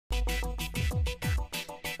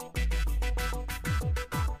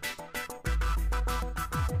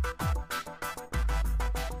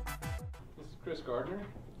Gardner.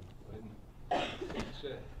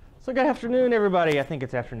 So good afternoon, everybody. I think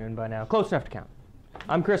it's afternoon by now. Close enough to count.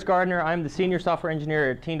 I'm Chris Gardner. I'm the senior software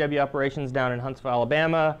engineer at T&W Operations down in Huntsville,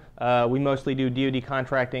 Alabama. We mostly do DoD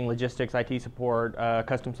contracting, logistics, IT support,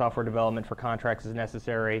 custom software development for contracts as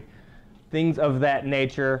necessary, things of that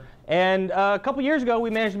nature. And a couple years ago, we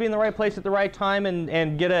managed to be in the right place at the right time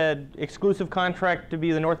and get an exclusive contract to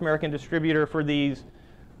be the North American distributor for these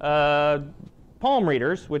palm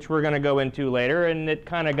readers, which we're going to go into later. And it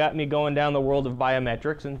kind of got me going down the world of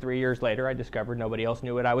biometrics. And 3 years later, I discovered nobody else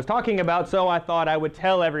knew what I was talking about. So I thought I would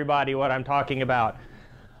tell everybody what I'm talking about.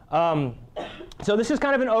 So this is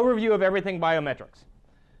kind of an overview of everything biometrics.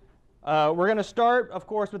 We're going to start, of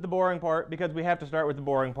course, with the boring part, because we have to start with the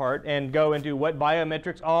boring part, and go into what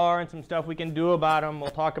biometrics are and some stuff we can do about them. We'll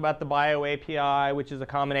talk about the Bio API, which is a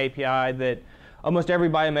common API that almost every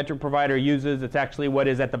biometric provider uses. It's actually what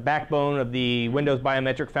is at the backbone of the Windows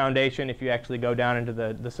Biometric Foundation if you actually go down into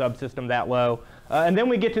the subsystem that low. And then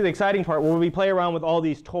we get to the exciting part where we play around with all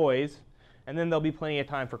these toys, and then there'll be plenty of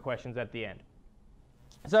time for questions at the end.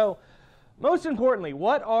 So most importantly,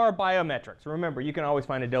 what are biometrics? Remember, you can always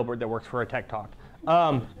find a Dilbert that works for a tech talk.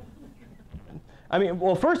 I mean,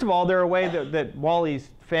 well, first of all, they're a way that Wally's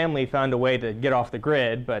family found a way to get off the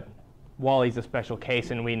grid, but Wally's a special case,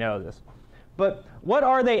 and we know this. But what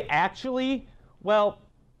are they actually? Well,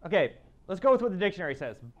 OK, let's go with what the dictionary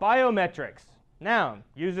says. Biometrics, noun,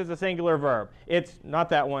 used as a singular verb. It's not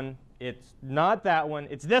that one. It's not that one.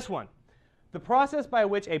 It's this one. The process by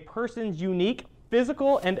which a person's unique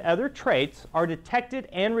physical and other traits are detected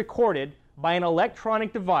and recorded by an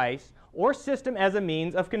electronic device or system as a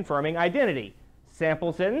means of confirming identity.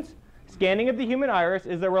 Sample sentence: scanning of the human iris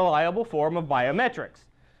is a reliable form of biometrics.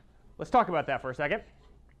 Let's talk about that for a second.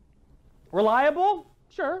 Reliable?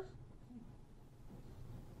 Sure.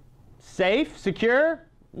 Safe? Secure?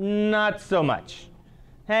 Not so much.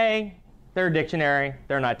 Hey, they're a dictionary.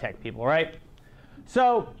 They're not tech people, right?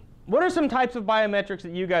 So what are some types of biometrics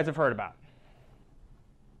that you guys have heard about?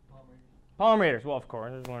 Palm readers. Well, of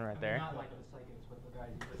course, there's one right there. Not like the psychics with the guys.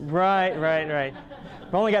 Right.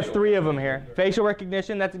 We've only got 3 of them here. Facial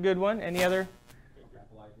recognition, that's a good one. Any other?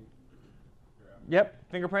 Yep,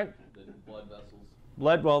 fingerprint. Blood vessels.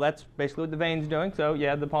 Blood, well, that's basically what the vein's doing. So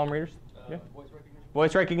yeah, the palm readers. Yeah. Voice recognition.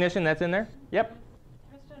 Voice recognition, that's in there. Yep.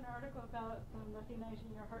 Just an article about recognizing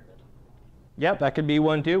your heart rhythm. Yep, that could be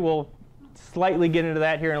one too. We'll slightly get into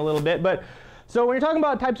that here in a little bit. But so when you're talking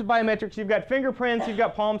about types of biometrics, you've got fingerprints, you've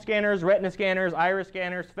got palm scanners, retina scanners, iris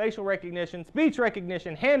scanners, facial recognition, speech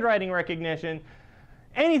recognition, handwriting recognition.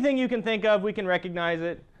 Anything you can think of, we can recognize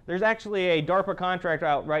it. There's actually a DARPA contract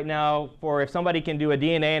out right now for if somebody can do a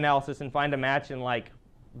DNA analysis and find a match in like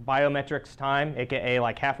biometrics time, aka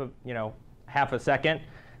like half a second,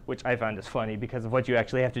 which I found is funny because of what you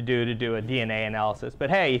actually have to do a DNA analysis. But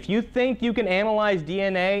hey, if you think you can analyze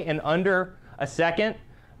DNA in under a second,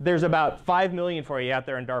 there's about 5 million for you out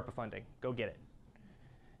there in DARPA funding. Go get it.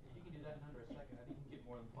 If you can do that in under a second, I think you can get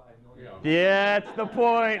more than 5 million. Yeah, that's the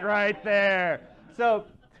point right there. So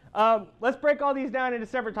let's break all these down into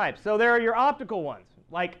separate types. So there are your optical ones,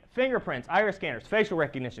 like fingerprints, iris scanners, facial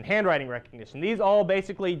recognition, handwriting recognition. These all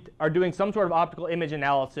basically are doing some sort of optical image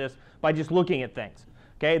analysis by just looking at things.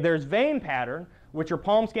 Okay, there's vein pattern, which are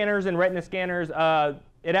palm scanners and retina scanners.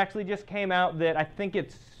 It actually just came out that I think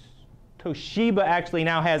it's Toshiba actually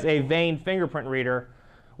now has a vein fingerprint reader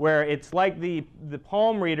where it's like the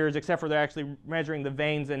palm readers, except for they're actually measuring the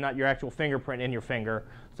veins and not your actual fingerprint in your finger.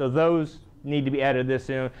 So those need to be added this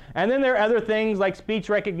soon. And then there are other things like speech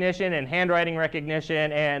recognition and handwriting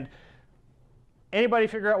recognition. And anybody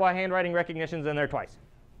figure out why handwriting recognition's in there twice?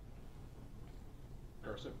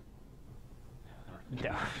 Cursive.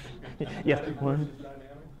 No. Yes.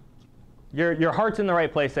 Your heart's in the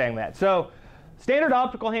right place saying that. So standard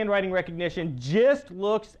optical handwriting recognition just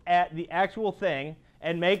looks at the actual thing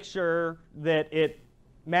and makes sure that it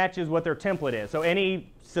matches what their template is. So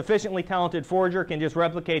any sufficiently talented forger can just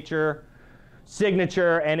replicate your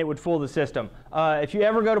signature and it would fool the system. If you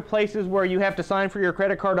ever go to places where you have to sign for your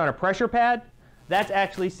credit card on a pressure pad, that's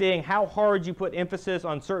actually seeing how hard you put emphasis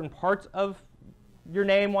on certain parts of your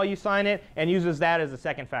name while you sign it, and uses that as a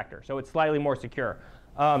second factor. So it's slightly more secure.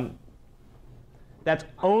 That's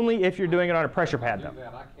only if you're doing it on a pressure pad, though.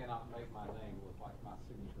 I cannot make my name look like my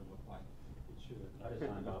signature look like it should. I just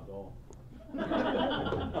signed Abdul.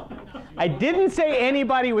 I didn't say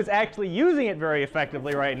anybody was actually using it very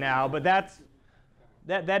effectively right now, but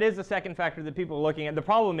that is a second factor that people are looking at. The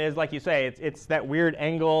problem is, like you say, it's that weird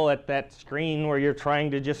angle at that screen where you're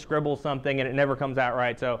trying to just scribble something and it never comes out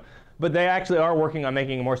right. So, but they actually are working on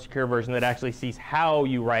making a more secure version that actually sees how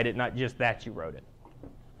you write it, not just that you wrote it.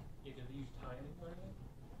 You can use timing.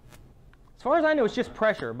 As far as I know, it's just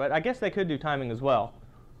pressure, but I guess they could do timing as well.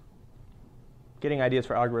 Getting ideas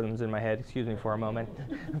for algorithms in my head. Excuse me for a moment.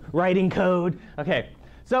 Writing code. OK.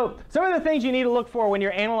 So some of the things you need to look for when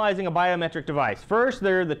you're analyzing a biometric device. First,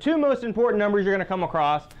 they're the two most important numbers you're going to come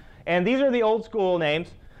across. And these are the old school names,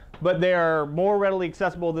 but they are more readily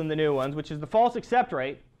accessible than the new ones, which is the false accept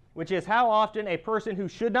rate, which is how often a person who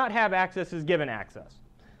should not have access is given access.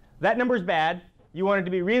 That number is bad. You want it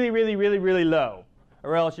to be really, really, really, really low,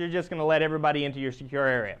 or else you're just going to let everybody into your secure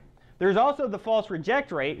area. There's also the false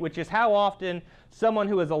reject rate, which is how often someone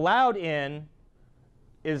who is allowed in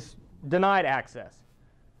is denied access.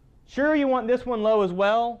 Sure, you want this one low as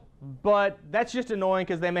well, but that's just annoying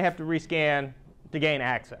because they may have to rescan to gain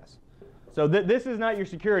access. So this is not your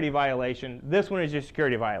security violation. This one is your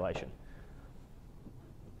security violation.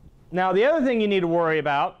 Now, the other thing you need to worry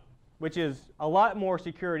about, which is a lot more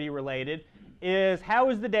security related, is how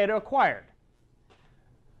is the data acquired?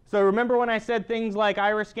 So remember when I said things like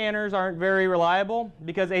iris scanners aren't very reliable?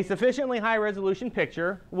 Because a sufficiently high resolution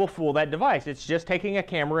picture will fool that device. It's just taking a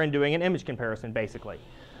camera and doing an image comparison, basically.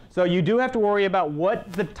 So you do have to worry about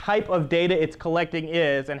what the type of data it's collecting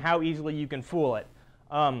is and how easily you can fool it.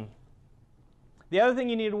 The other thing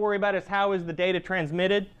you need to worry about is how is the data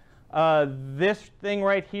transmitted. This thing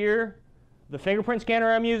right here, the fingerprint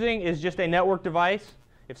scanner I'm using, is just a network device.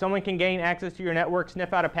 If someone can gain access to your network,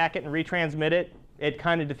 sniff out a packet, and retransmit it, it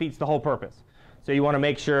kind of defeats the whole purpose. So you want to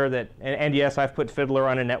make sure that, and yes, I've put Fiddler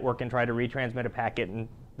on a network and tried to retransmit a packet, and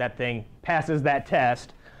that thing passes that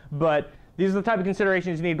test. But these are the type of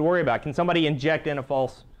considerations you need to worry about. Can somebody inject in a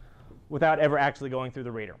false without ever actually going through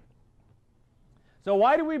the reader? So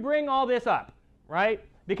why do we bring all this up, right?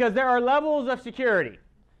 Because there are levels of security.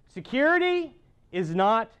 Security is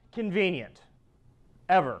not convenient,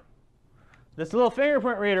 ever. This little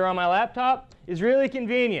fingerprint reader on my laptop is really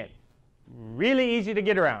convenient, really easy to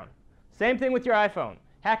get around. Same thing with your iPhone.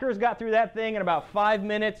 Hackers got through that thing in about 5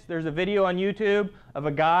 minutes. There's a video on YouTube of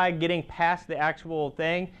a guy getting past the actual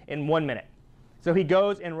thing in 1 minute. So he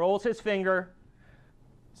goes and rolls his finger,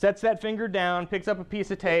 sets that finger down, picks up a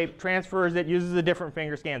piece of tape, transfers it, uses a different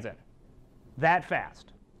finger, scans in. That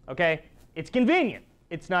fast. OK? It's convenient.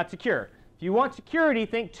 It's not secure. If you want security,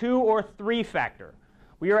 think 2 or 3 factor.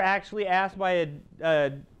 We are actually asked by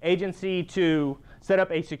an agency to set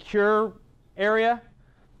up a secure area.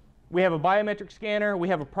 We have a biometric scanner, we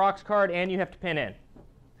have a prox card, and you have to pin in.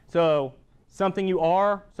 So something you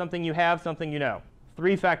are, something you have, something you know.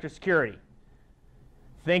 3-factor security.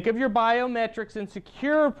 Think of your biometrics in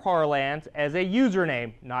secure parlance as a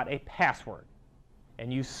username, not a password.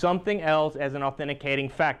 And use something else as an authenticating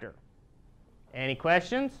factor. Any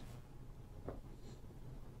questions?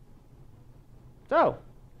 So,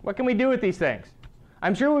 what can we do with these things?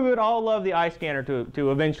 I'm sure we would all love the eye scanner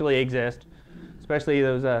to eventually exist, especially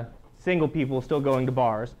those single people still going to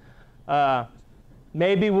bars.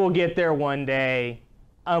 Maybe we'll get there one day.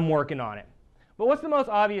 I'm working on it. But what's the most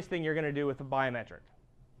obvious thing you're going to do with a biometric?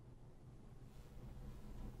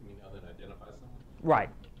 You mean other than identify someone? Right.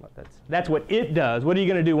 That's what it does. What are you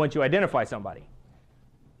going to do once you identify somebody?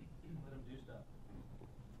 Let them do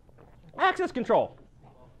stuff. Access control.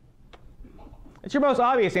 It's your most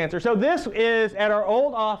obvious answer. So this is, at our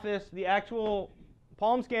old office, the actual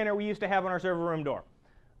palm scanner we used to have on our server room door.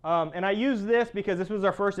 And I use this because this was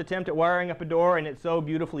our first attempt at wiring up a door, and it's so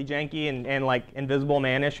beautifully janky and like Invisible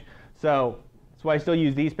Man-ish. So that's why I still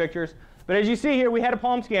use these pictures. But as you see here, we had a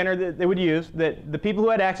palm scanner that they would use that the people who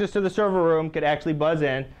had access to the server room could actually buzz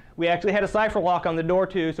in. We actually had a cipher lock on the door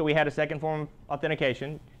too, so we had a second form of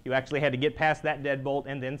authentication. You actually had to get past that deadbolt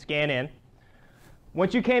and then scan in.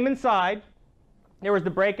 Once you came inside, there was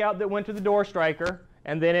the breakout that went to the door striker,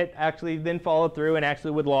 and then it actually then followed through and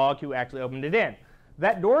actually would log who actually opened it in.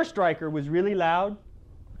 That door striker was really loud.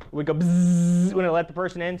 It would go bzzz when it let the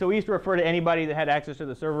person in. So we used to refer to anybody that had access to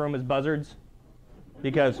the server room as buzzards,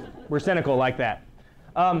 because we're cynical like that.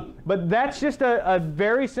 But that's just a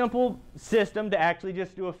very simple system to actually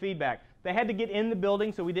just do a feedback. They had to get in the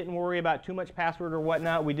building, so we didn't worry about too much password or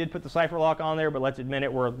whatnot. We did put the cipher lock on there, but let's admit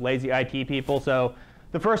it, we're lazy IT people. So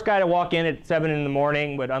the first guy to walk in at 7 in the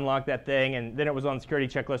morning would unlock that thing, and then it was on the security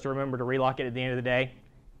checklist to remember to relock it at the end of the day.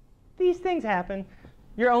 These things happen.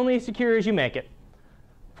 You're only as secure as you make it.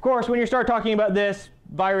 Of course, when you start talking about this,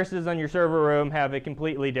 viruses on your server room have a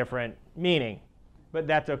completely different meaning, but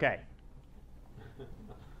that's OK.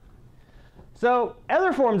 So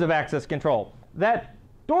other forms of access control. That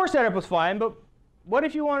door setup was fine, but what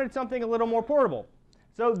if you wanted something a little more portable?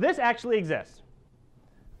 So this actually exists.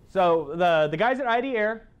 So the guys at ID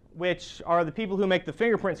Air, which are the people who make the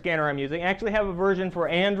fingerprint scanner I'm using, actually have a version for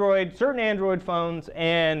Android, certain Android phones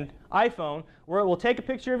and iPhone, where it will take a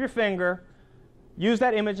picture of your finger, use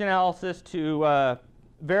that image analysis to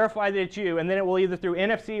verify that it's you, and then it will either through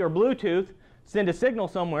NFC or Bluetooth send a signal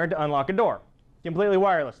somewhere to unlock a door, completely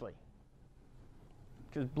wirelessly.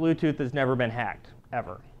 Because Bluetooth has never been hacked,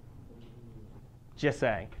 ever. Just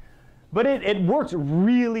saying. But it works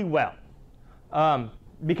really well.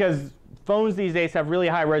 Because phones these days have really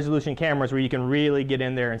high resolution cameras where you can really get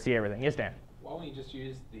in there and see everything. Yes, Dan? Why don't you just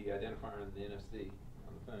use the identifier of the NFC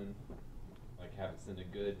on the phone? Like have it send a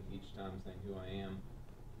good each time saying who I am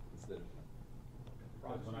instead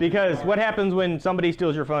of... Because what happens when somebody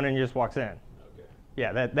steals your phone and just walks in? Okay.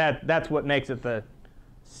 Yeah, that's what makes it the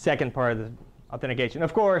second part of the authentication.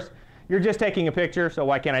 Of course, you're just taking a picture, so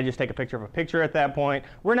why can't I just take a picture of a picture at that point?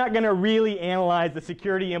 We're not going to really analyze the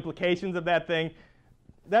security implications of that thing.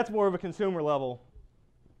 That's more of a consumer level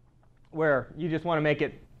where you just want to make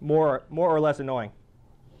it more or less annoying.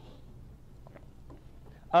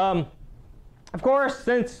 Of course,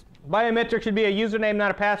 since biometrics should be a username,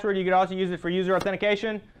 not a password, you could also use it for user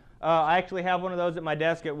authentication. I actually have one of those at my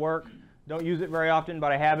desk at work. Don't use it very often,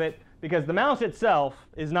 but I have it because the mouse itself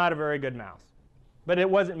is not a very good mouse. But it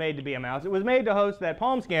wasn't made to be a mouse. It was made to host that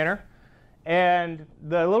palm scanner. And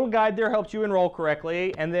the little guide there helps you enroll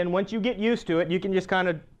correctly. And then once you get used to it, you can just kind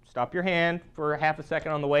of stop your hand for half a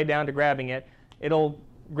second on the way down to grabbing it. It'll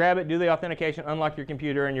grab it, do the authentication, unlock your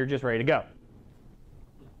computer, and you're just ready to go.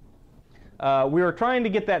 We were trying to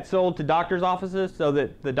get that sold to doctors' offices so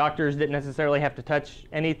that the doctors didn't necessarily have to touch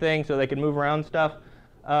anything so they could move around stuff.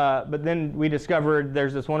 But then we discovered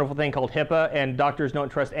there's this wonderful thing called HIPAA, and doctors don't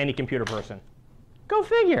trust any computer person. Go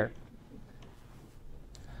figure.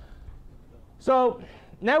 So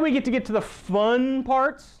now we get to the fun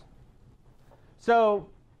parts. So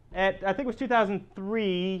I think it was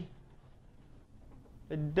 2003,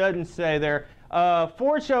 it doesn't say there,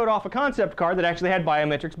 Ford showed off a concept car that actually had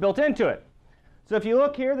biometrics built into it. So if you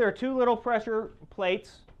look here, there are two little pressure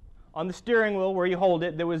plates on the steering wheel where you hold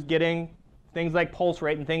it that was getting things like pulse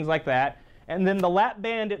rate and things like that. And then the lap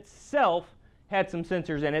band itself had some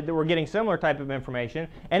sensors in it that were getting similar type of information.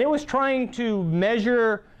 And it was trying to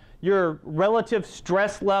measure your relative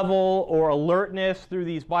stress level or alertness through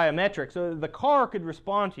these biometrics so that the car could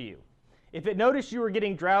respond to you. If it noticed you were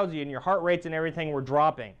getting drowsy and your heart rates and everything were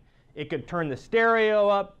dropping, it could turn the stereo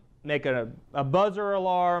up, make a buzzer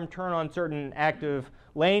alarm, turn on certain active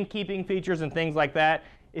lane keeping features and things like that.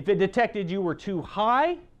 If it detected you were too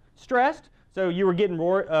high stressed, so you were getting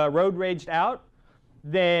road raged out,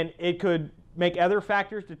 then it could make other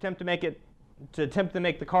factors to attempt to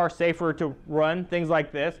make the car safer to run, things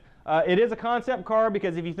like this. It is a concept car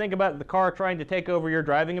because if you think about the car trying to take over your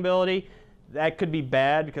driving ability, that could be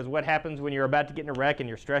bad because what happens when you're about to get in a wreck and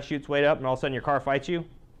your stress shoots way up and all of a sudden your car fights you?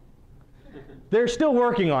 They're still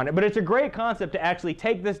working on it, but it's a great concept to actually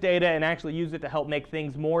take this data and actually use it to help make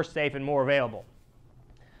things more safe and more available.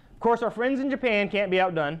 Of course, our friends in Japan can't be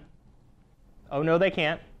outdone. Oh, no, they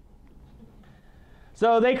can't.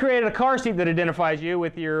 So they created a car seat that identifies you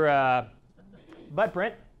with your butt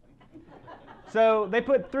print. So they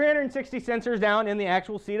put 360 sensors down in the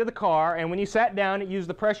actual seat of the car, and when you sat down, it used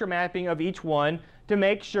the pressure mapping of each one to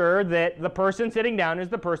make sure that the person sitting down is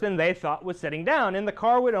the person they thought was sitting down, and the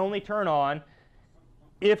car would only turn on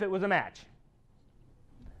if it was a match.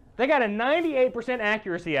 They got a 98%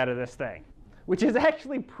 accuracy out of this thing, which is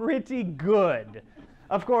actually pretty good.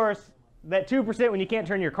 Of course, that 2% when you can't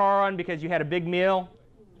turn your car on because you had a big meal,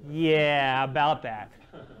 yeah, about that.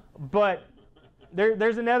 But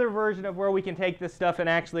there's another version of where we can take this stuff and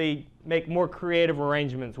actually make more creative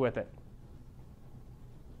arrangements with it.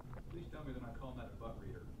 Please tell me they're not calling that a butt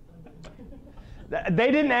reader.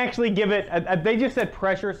 They didn't actually give it, they just said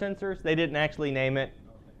pressure sensors. They didn't actually name it.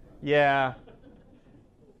 Yeah.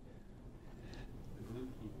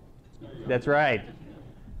 That's right.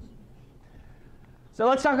 So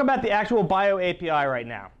let's talk about the actual Bio API right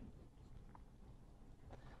now.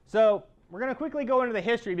 So we're going to quickly go into the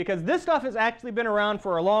history because this stuff has actually been around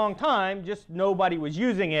for a long time, just nobody was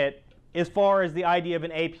using it as far as the idea of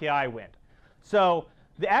an API went. So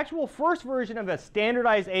the actual first version of a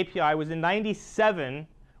standardized API was in '97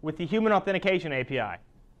 with the Human Authentication API.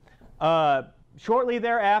 Shortly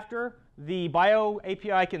thereafter, the Bio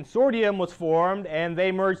API Consortium was formed, and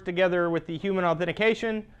they merged together with the Human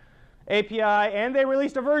Authentication API, and they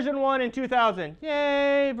released a version 1 in 2000.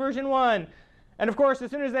 Yay, version 1. And of course, as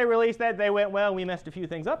soon as they released that, they went, well, we messed a few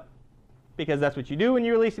things up, because that's what you do when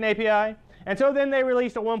you release an API. And so then they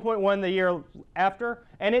released a 1.1 the year after,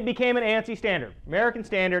 and it became an ANSI standard. American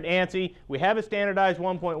Standard, ANSI. We have a standardized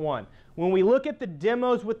 1.1. When we look at the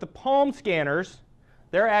demos with the palm scanners,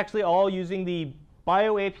 they're actually all using the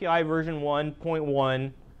Bio API version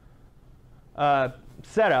 1.1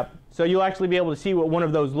 setup So you'll actually be able to see what one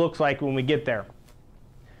of those looks like when we get there.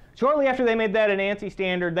 Shortly after they made that an ANSI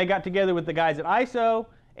standard, they got together with the guys at ISO,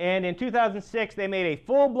 and in 2006 they made a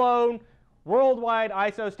full-blown worldwide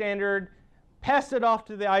ISO standard, passed it off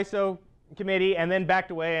to the ISO committee, and then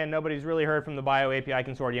backed away, and nobody's really heard from the BioAPI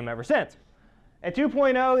consortium ever since. At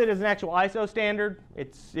 2.0, it is an actual ISO standard.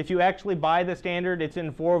 If you actually buy the standard, it's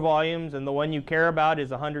in 4 volumes, and the one you care about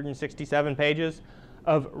is 167 pages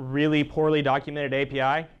of really poorly documented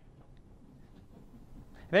API.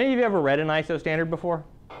 Have any of you ever read an ISO standard before?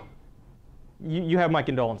 You have my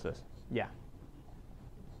condolences. Yeah.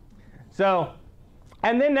 So,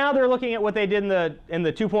 and then now they're looking at what they did in the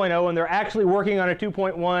 2.0, and they're actually working on a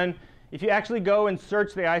 2.1. If you actually go and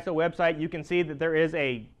search the ISO website, you can see that there is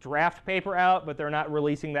a draft paper out, but they're not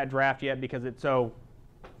releasing that draft yet because it's so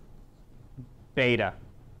beta.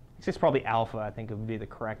 It's just probably alpha, I think would be the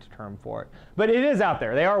correct term for it. But it is out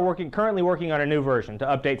there. They are currently working on a new version to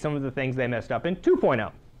update some of the things they messed up in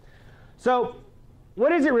 2.0. So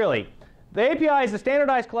what is it really? The API is a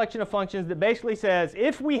standardized collection of functions that basically says,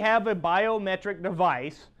 if we have a biometric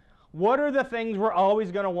device, what are the things we're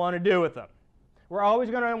always going to want to do with them? We're always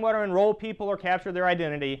going to want to enroll people or capture their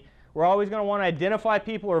identity. We're always going to want to identify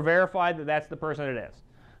people or verify that that's the person it is.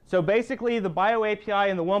 So basically, the BioAPI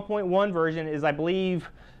in the 1.1 version is, I believe,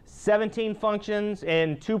 17 functions.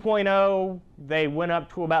 In 2.0, they went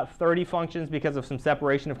up to about 30 functions because of some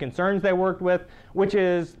separation of concerns they worked with, which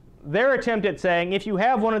is their attempt at saying, if you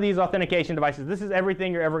have one of these authentication devices, this is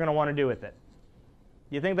everything you're ever going to want to do with it.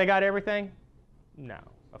 You think they got everything? No,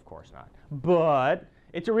 of course not. But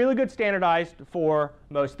it's a really good standardized for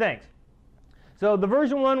most things. So the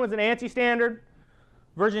version 1 was an ANSI standard.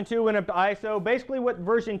 Version 2 went up to ISO. Basically what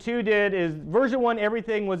version 2 did is version 1,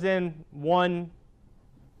 everything was in one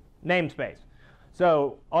namespace.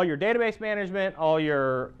 So all your database management, all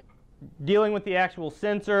your dealing with the actual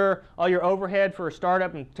sensor, all your overhead for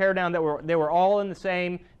startup and teardown, they were all in the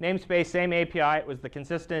same namespace, same API. It was the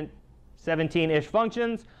consistent 17-ish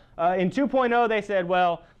functions. In 2.0, they said,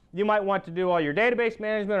 well, you might want to do all your database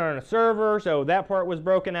management on a server, so that part was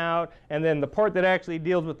broken out. And then the part that actually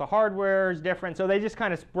deals with the hardware is different. So they just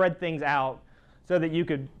kind of spread things out so that you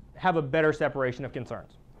could have a better separation of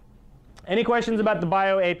concerns. Any questions about the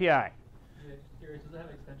BioAPI? Yeah, just curious, does it have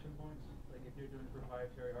extension points? Like if you're doing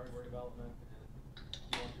proprietary hardware development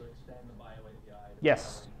and you want to extend the BioAPI?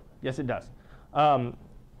 Yes. Yes, it does.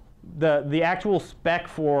 The actual spec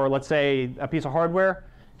for, let's say, a piece of hardware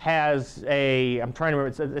has I'm trying to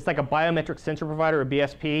remember, it's like a biometric sensor provider, a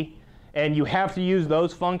BSP, and you have to use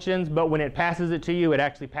those functions, but when it passes it to you, it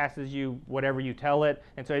actually passes you whatever you tell it,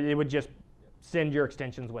 and so it would just send your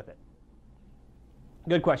extensions with it.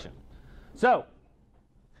 Good question. So,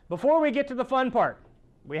 before we get to the fun part,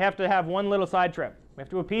 we have to have one little side trip. We have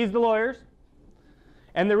to appease the lawyers,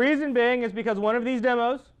 and the reason being is because one of these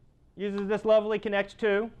demos uses this lovely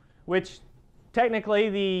Kinect-ed, which technically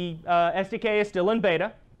the SDK is still in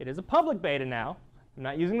beta. It is a public beta now. I'm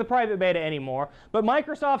not using the private beta anymore. But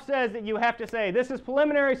Microsoft says that you have to say, this is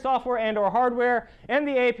preliminary software and or hardware, and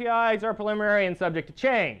the APIs are preliminary and subject to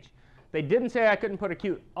change. They didn't say I couldn't put a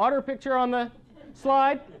cute otter picture on the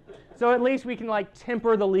slide. So at least we can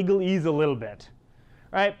temper the legalese a little bit.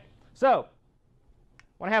 Right? So,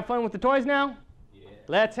 want to have fun with the toys now? Yeah.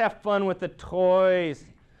 Let's have fun with the toys.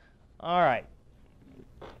 All right.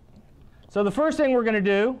 So the first thing we're going to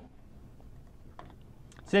do,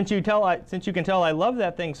 since you can tell I love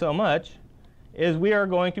that thing so much, is we are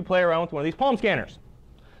going to play around with one of these palm scanners.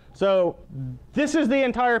 So this is the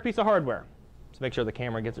entire piece of hardware. Let's make sure the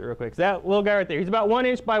camera gets it real quick. That little guy right there, he's about 1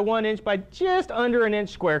 inch by 1 inch by just under an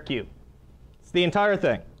inch square cube. It's the entire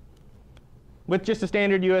thing with just a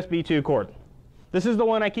standard USB 2 cord. This is the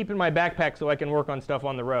one I keep in my backpack so I can work on stuff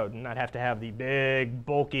on the road and not have to have the big,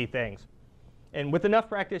 bulky things. And with enough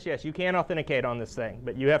practice, yes, you can authenticate on this thing,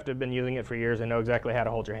 but you have to have been using it for years and know exactly how to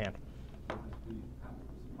hold your hand.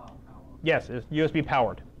 Yes, it's USB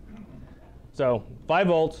powered. So 5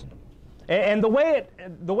 volts. And the way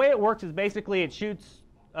it works is basically it shoots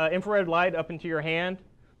infrared light up into your hand,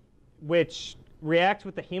 which reacts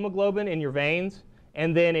with the hemoglobin in your veins,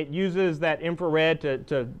 and then it uses that infrared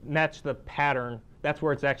to match the pattern. That's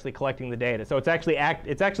where it's actually collecting the data. So it's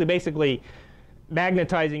actually basically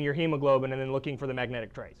magnetizing your hemoglobin and then looking for the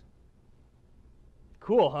magnetic trace.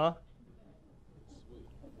 Cool, huh?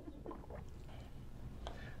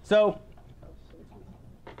 So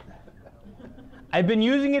I've been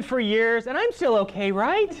using it for years, and I'm still okay,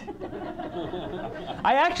 right?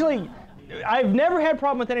 I've never had a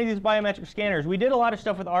problem with any of these biometric scanners. We did a lot of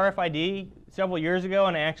stuff with RFID several years ago,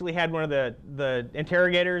 and I actually had one of the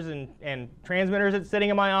interrogators and transmitters that's sitting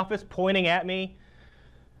in my office pointing at me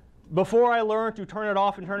before I learned to turn it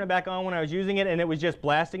off and turn it back on when I was using it, and it was just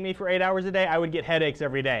blasting me for 8 hours a day, I would get headaches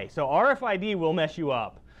every day. So RFID will mess you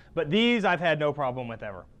up. But these I've had no problem with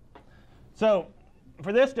ever. So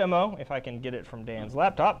for this demo, if I can get it from Dan's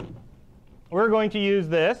laptop, we're going to use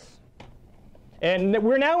this. And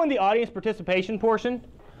we're now in the audience participation portion.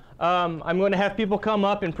 I'm going to have people come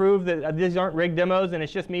up and prove that these aren't rigged demos and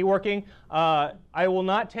it's just me working. I will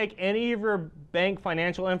not take any of your bank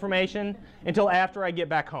financial information until after I get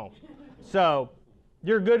back home. So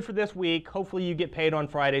you're good for this week. Hopefully you get paid on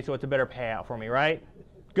Friday, so it's a better payout for me, right?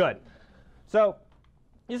 Good. So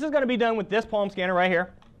this is going to be done with this palm scanner right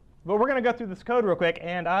here. But we're going to go through this code real quick,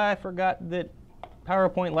 and I forgot that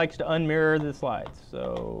PowerPoint likes to unmirror the slides.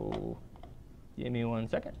 So give me 1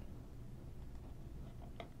 second.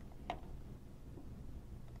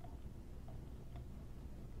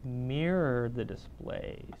 Mirror the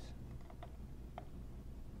displays.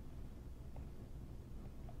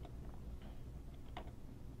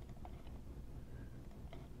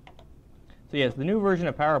 So yes, the new version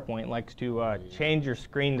of PowerPoint likes to change your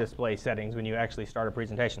screen display settings when you actually start a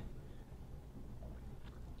presentation.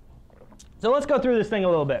 So let's go through this thing a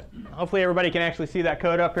little bit. Hopefully everybody can actually see that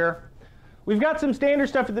code up here. We've got some standard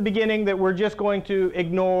stuff at the beginning that we're just going to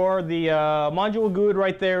ignore. The module GUID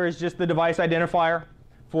right there is just the device identifier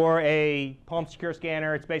for a Palm Secure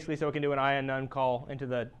scanner. It's basically so it can do an IN none call into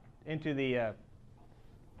the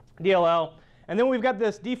DLL. And then we've got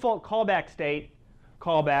this default callback state,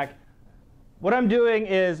 callback. What I'm doing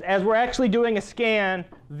is, as we're actually doing a scan,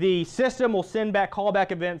 the system will send back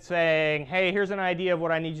callback events saying, hey, here's an idea of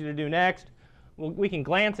what I need you to do next. Well, we can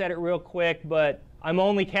glance at it real quick, but I'm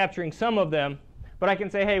only capturing some of them. But I can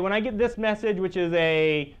say, hey, when I get this message, which is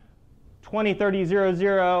a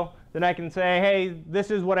 203000, then I can say, hey,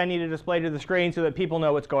 this is what I need to display to the screen so that people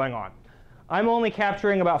know what's going on. I'm only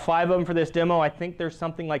capturing about 5 of them for this demo. I think there's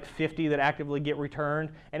something like 50 that actively get returned.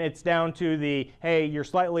 And it's down to the, hey, you're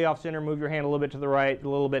slightly off center, move your hand a little bit to the right, a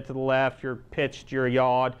little bit to the left, you're pitched, you're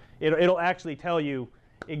yawed. It'll actually tell you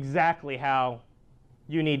exactly how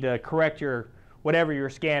you need to correct your whatever you're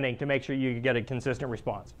scanning to make sure you get a consistent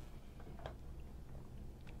response.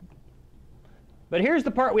 But here's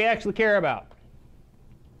the part we actually care about.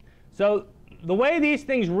 So the way these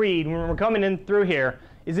things read when we're coming in through here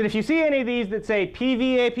is that if you see any of these that say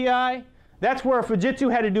PV API, that's where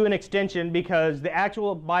Fujitsu had to do an extension because the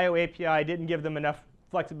actual Bio API didn't give them enough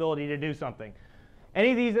flexibility to do something.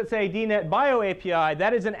 Any of these that say DNet Bio API,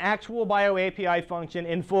 that is an actual Bio API function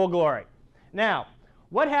in full glory. Now,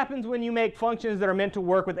 what happens when you make functions that are meant to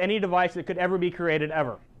work with any device that could ever be created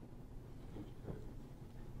ever?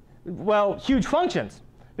 Well, huge functions.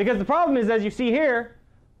 Because the problem is, as you see here,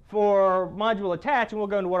 for module attach, and we'll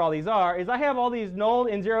go into what all these are, is I have all these null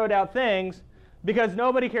and zeroed out things because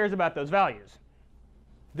nobody cares about those values.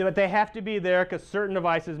 But they have to be there because certain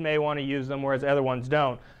devices may want to use them, whereas other ones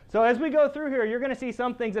don't. So as we go through here, you're going to see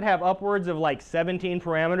some things that have upwards of like 17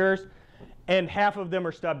 parameters, and half of them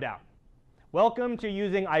are stubbed out. Welcome to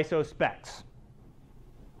using ISO specs.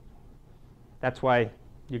 That's why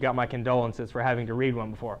you got my condolences for having to read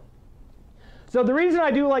one before. So the reason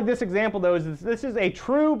I do like this example, though, is this is a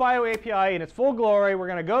true Bio API in its full glory. We're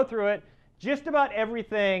going to go through it. Just about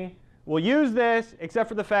everything will use this, except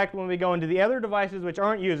for the fact when we go into the other devices which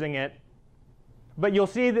aren't using it. But you'll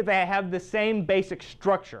see that they have the same basic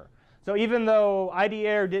structure. So even though ID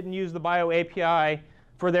Air didn't use the Bio API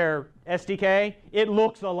for their SDK, it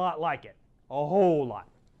looks a lot like it, a whole lot.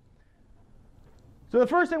 So the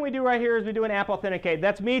first thing we do right here is we do an app authenticate.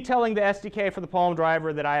 That's me telling the SDK for the Palm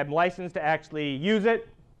driver that I am licensed to actually use it.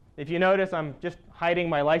 If you notice, I'm just hiding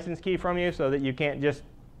my license key from you so that you can't just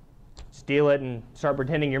steal it and start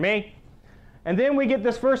pretending you're me. And then we get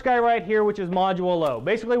this first guy right here, which is module load.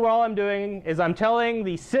 Basically, what all I'm doing is I'm telling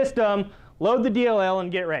the system, load the DLL and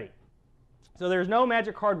get ready. So there's no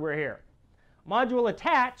magic hardware here. Module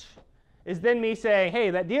attach is then me saying,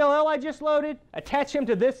 hey, that DLL I just loaded, attach him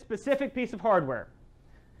to this specific piece of hardware.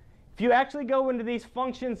 If you actually go into these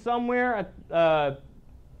functions somewhere,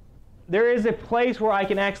 there is a place where I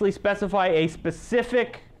can actually specify a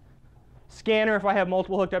specific scanner if I have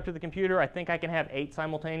multiple hooked up to the computer. I think I can have 8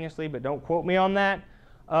 simultaneously, but don't quote me on that.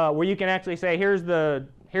 Where you can actually say, here's the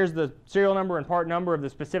serial number and part number of the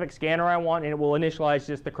specific scanner I want, and it will initialize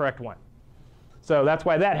just the correct one. So that's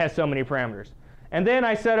why that has so many parameters. And then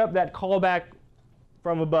I set up that callback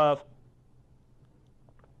from above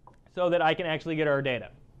so that I can actually get our data.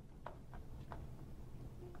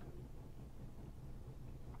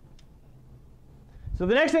 So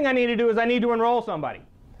the next thing I need to do is I need to enroll somebody.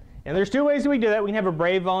 And there's 2 ways that we do that. We can have a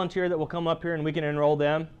brave volunteer that will come up here and we can enroll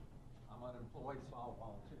them. I'm unemployed, so I'll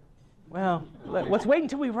volunteer. Well, let's wait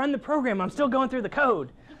until we run the program. I'm still going through the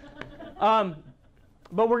code.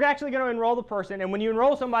 But we're actually going to enroll the person. And when you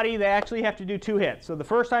enroll somebody, they actually have to do 2 hits. So the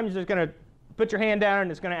first time you're just going to put your hand down,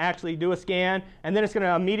 and it's going to actually do a scan. And then it's going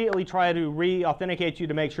to immediately try to re-authenticate you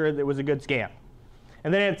to make sure that it was a good scan.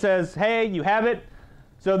 And then it says, hey, you have it.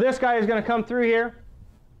 So this guy is going to come through here.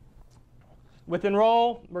 With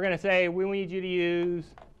enroll, we're going to say, we need you to use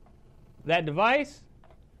that device.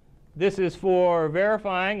 This is for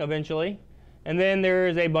verifying eventually. And then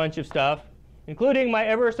there's a bunch of stuff, including my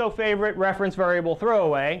ever so favorite reference variable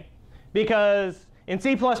throwaway, because in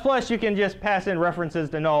C++ you can just pass in references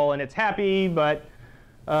to null and it's happy, but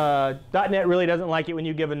 .NET really doesn't like it when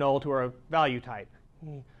you give a null to a value type.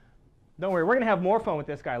 Don't worry, we're going to have more fun with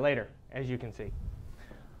this guy later, as you can see.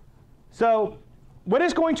 So what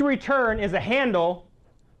it's going to return is a handle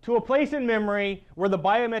to a place in memory where the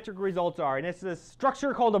biometric results are. And it's this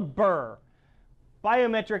structure called a BIR,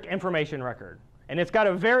 Biometric Information Record. And it's got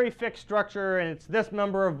a very fixed structure, and it's this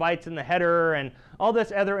number of bytes in the header and all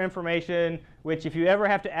this other information, which if you ever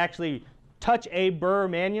have to actually touch a BIR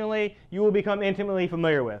manually, you will become intimately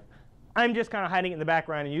familiar with. I'm just kind of hiding it in the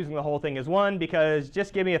background and using the whole thing as one, because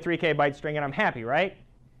just give me a 3K byte string and I'm happy, right?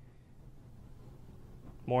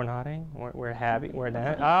 More nodding. We're happy. We're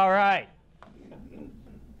that. All right.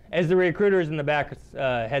 As the recruiters in the back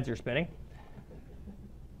heads are spinning.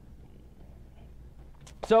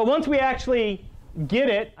 So once we actually get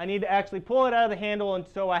it, I need to actually pull it out of the handle, and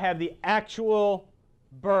so I have the actual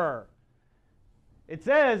BIR. It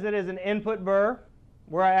says it is an input BIR,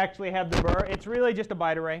 where I actually have the BIR. It's really just a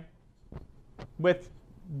byte array with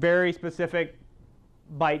very specific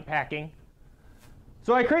byte packing.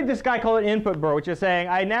 So I create this guy called an input BIR, which is saying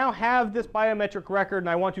I now have this biometric record and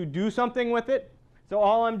I want to do something with it. So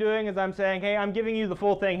all I'm doing is I'm saying, hey, I'm giving you the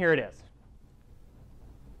full thing. Here it is.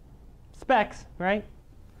 Specs, right?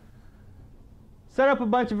 Set up a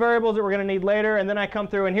bunch of variables that we're going to need later, and then I come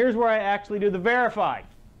through, and here's where I actually do the verify.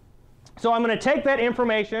 So I'm going to take that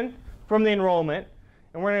information from the enrollment,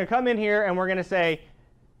 and we're going to come in here, and we're going to say,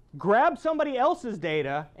 grab somebody else's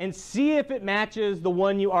data and see if it matches the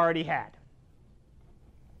one you already had.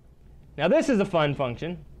 Now this is a fun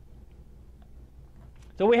function.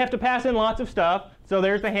 So we have to pass in lots of stuff. So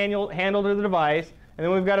there's the handle to the device, and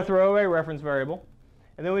then we've got a throwaway reference variable,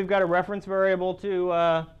 and then we've got a reference variable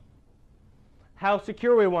to how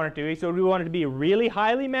secure we want it to be. So do we want it to be really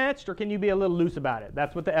highly matched, or can you be a little loose about it?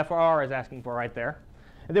 That's what the FRR is asking for right there.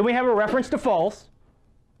 And then we have a reference to false.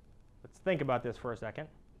 Let's think about this for a second.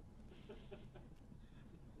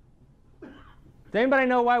 Does anybody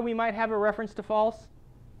know why we might have a reference to false?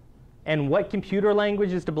 And what computer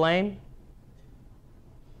language is to blame?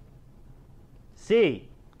 C,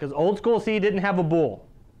 because old school C didn't have a bool.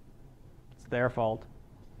 It's their fault.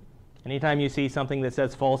 Anytime you see something that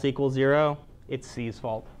says false equals 0, it's C's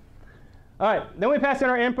fault. All right, then we pass in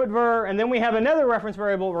our input var, and then we have another reference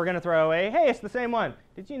variable we're going to throw away. Hey, it's the same one.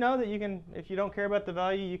 Did you know that you can, if you don't care about the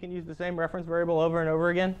value, you can use the same reference variable over and over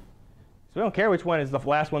again? So we don't care which one is the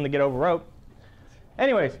last one to get overwrote.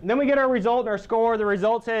 Anyways, then we get our result, our score. The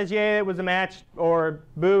result says, yay, it was a match, or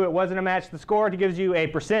boo, it wasn't a match. The score gives you a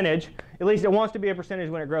percentage. At least it wants to be a percentage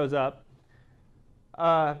when it grows up.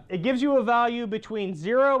 It gives you a value between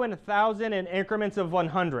 0 and 1,000 in increments of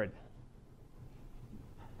 100.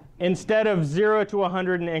 Instead of 0 to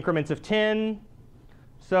 100 in increments of 10.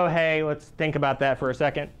 So hey, let's think about that for a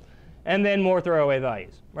second. And then more throwaway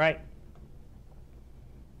values, right?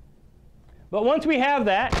 But once we have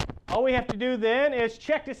that, all we have to do then is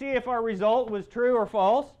check to see if our result was true or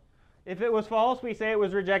false. If it was false, we say it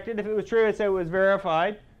was rejected. If it was true, we say it was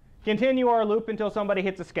verified. Continue our loop until somebody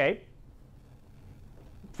hits escape.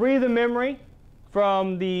 Free the memory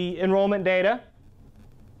from the enrollment data.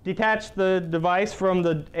 Detach the device from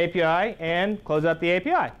the API, and close out the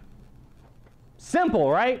API. Simple,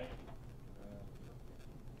 right?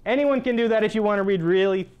 Anyone can do that if you want to read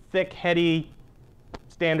really thick, heady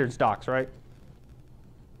standards docs, right?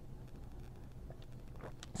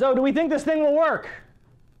 So do we think this thing will work?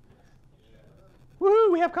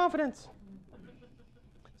 Woohoo, we have confidence.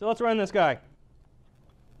 So let's run this guy.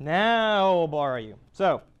 Now I'll borrow you.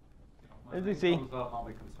 So, as you see, I'll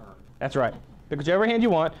be concerned. that's right. Pick whichever hand you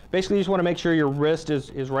want. Basically, you just want to make sure your wrist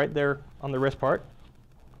is right there on the wrist part.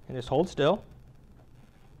 And just hold still.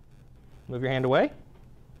 Move your hand away.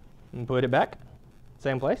 And put it back.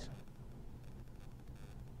 Same place.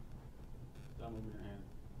 Don't move your hand.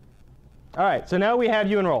 All right, so now we have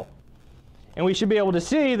you enroll. And we should be able to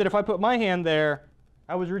see that if I put my hand there,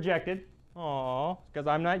 I was rejected. Aw, because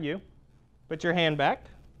I'm not you. Put your hand back.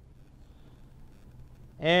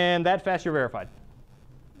 And that fast, you're verified.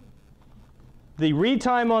 The read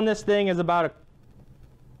time on this thing is about a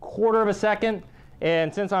quarter of a second.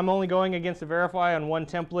 And since I'm only going against the verify on one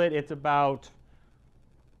template, it's about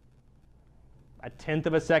a tenth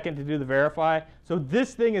of a second to do the verify. So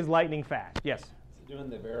this thing is lightning fast. Yes? Is it doing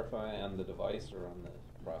the verify on the device or on the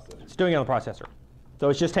processor? It's doing it on the processor. So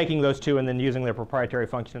it's just taking those two and then using their proprietary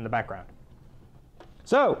function in the background.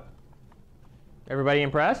 So, everybody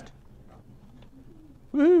impressed?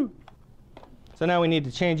 Woohoo! So now we need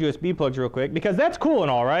to change USB plugs real quick, because that's cool and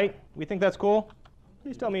all, right? We think that's cool?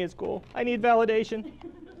 Please tell me it's cool. I need validation.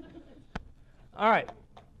 All right.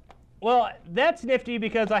 Well, that's nifty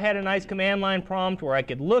because I had a nice command line prompt where I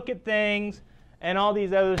could look at things and all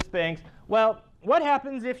these other things. Well, what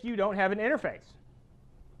happens if you don't have an interface?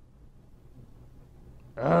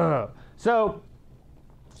 So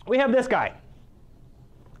we have this guy.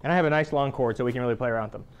 And I have a nice long cord so we can really play around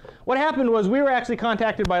with them. What happened was we were actually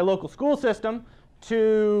contacted by a local school system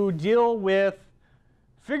to deal with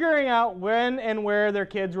figuring out when and where their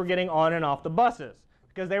kids were getting on and off the buses,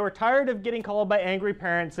 because they were tired of getting called by angry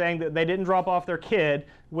parents saying that they didn't drop off their kid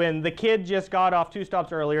when the kid just got off 2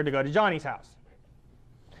 stops earlier to go to Johnny's house.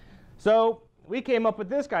 So we came up with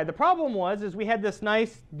this guy. The problem was we had this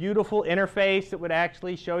nice, beautiful interface that would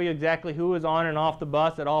actually show you exactly who was on and off the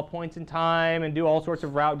bus at all points in time and do all sorts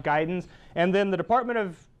of route guidance. And then the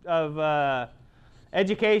Department of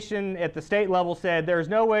Education at the state level said, there's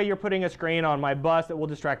no way you're putting a screen on my bus that will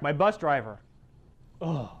distract my bus driver.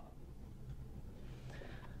 Ugh.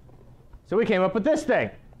 So we came up with this thing.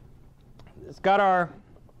 It's got our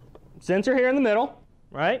sensor here in the middle,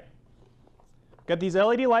 right? Got these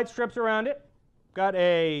LED light strips around it. Got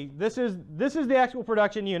a, this is the actual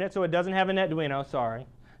production unit, so it doesn't have a Netduino, sorry.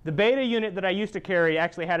 The beta unit that I used to carry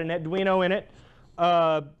actually had a Netduino in it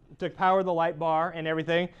to power the light bar and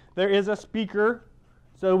everything. There is a speaker,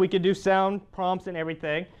 so we could do sound prompts and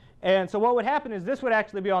everything. And so what would happen is this would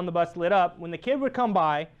actually be on the bus lit up. When the kid would come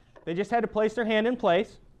by, they just had to place their hand in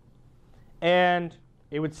place, and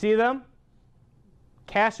it would see them,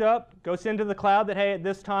 cache up, go send to the cloud that, hey, at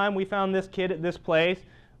this time we found this kid at this place,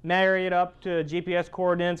 marry it up to GPS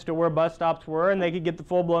coordinates to where bus stops were, and they could get the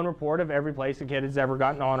full-blown report of every place the kid has ever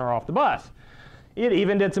gotten on or off the bus. It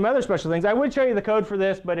even did some other special things. I would show you the code for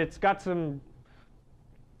this, but it's got some,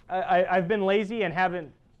 I've been lazy and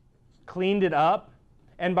haven't cleaned it up.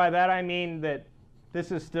 And by that I mean that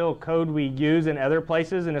this is still code we use in other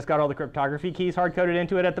places, and it's got all the cryptography keys hard-coded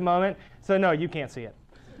into it at the moment. So no, you can't see it.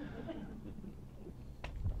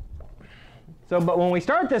 So, but when we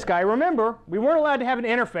start this guy, remember, we weren't allowed to have an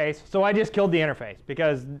interface, so I just killed the interface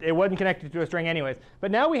because it wasn't connected to a string anyways. But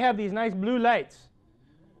now we have these nice blue lights.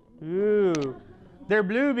 Ooh. They're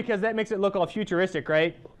blue because that makes it look all futuristic,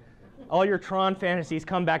 right? All your Tron fantasies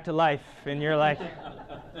come back to life, and you're like...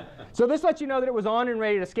 So this lets you know that it was on and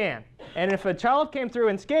ready to scan. And if a child came through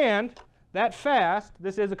and scanned that fast,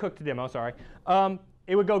 this is a cooked demo, sorry,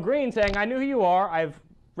 it would go green saying, I knew who you are, I've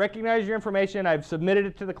recognized your information, I've submitted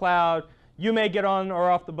it to the cloud, you may get on or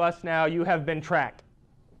off the bus now, you have been tracked.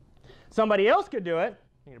 Somebody else could do it,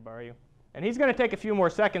 I need to borrow you, and he's going to take a few more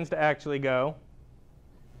seconds to actually go.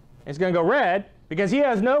 It's going to go red because he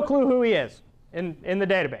has no clue who he is in the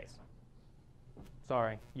database.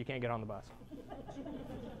 Sorry, you can't get on the bus.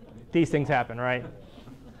 These things happen, right?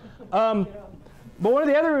 But one of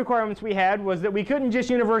the other requirements we had was that we couldn't just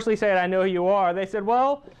universally say, I know who you are. They said,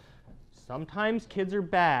 well, sometimes kids are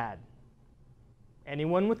bad.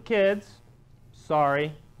 Anyone with kids,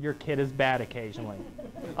 sorry, your kid is bad occasionally.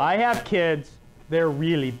 I have kids, they're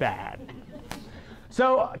really bad.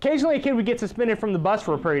 So occasionally a kid would get suspended from the bus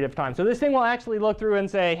for a period of time. So this thing will actually look through and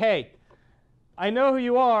say, hey, I know who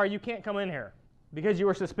you are, you can't come in here, because you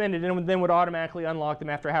were suspended, and then would automatically unlock them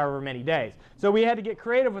after however many days. So we had to get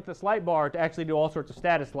creative with this light bar to actually do all sorts of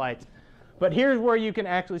status lights. But here's where you can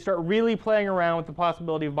actually start really playing around with the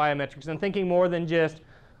possibility of biometrics and thinking more than just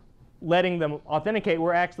letting them authenticate.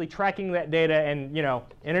 We're actually tracking that data, and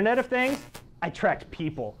Internet of Things, I tracked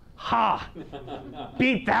people. Ha!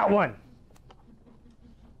 Beat that one.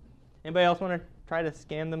 Anybody else want to try to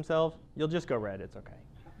scan themselves? You'll just go red, it's okay.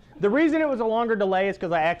 The reason it was a longer delay is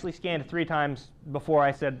because I actually scanned 3 times before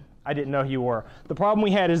I said I didn't know who you were. The problem we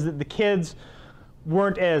had is that the kids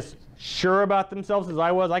weren't as sure about themselves as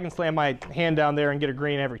I was. I can slam my hand down there and get a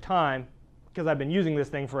green every time because I've been using this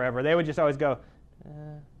thing forever. They would just always go,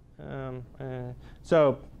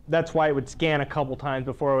 So that's why it would scan a couple times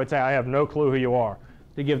before it would say, I have no clue who you are,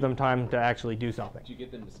 to give them time to actually do something. Did you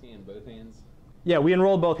get them to scan both hands? Yeah, we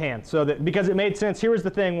enrolled both hands, so that because it made sense. Here was the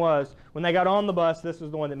thing was, when they got on the bus, this was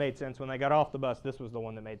the one that made sense. When they got off the bus, this was the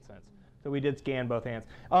one that made sense. So we did scan both hands.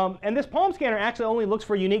 And this palm scanner actually only looks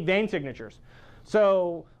for unique vein signatures.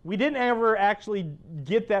 So we didn't ever actually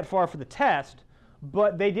get that far for the test,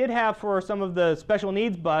 but they did have for some of the special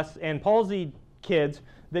needs bus and palsy kids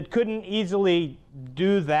that couldn't easily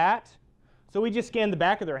do that. So we just scanned the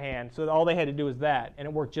back of their hand, so all they had to do was that, and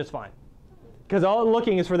it worked just fine. Because all it's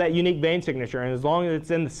looking is for that unique vein signature, and as long as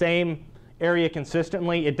it's in the same area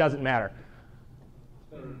consistently, it doesn't matter.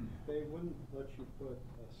 So they wouldn't let you put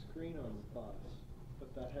a screen on the bus,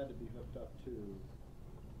 but that had to be hooked up to...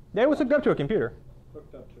 It was hooked up to a computer.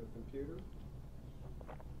 Hooked up to a computer?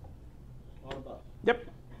 On a bus? Yep.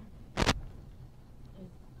 Is that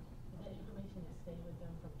information to stay with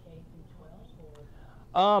them from K through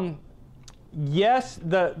 12? Or? Yes,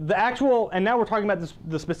 the actual, and now we're talking about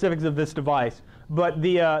the specifics of this device, but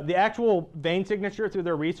the actual vein signature through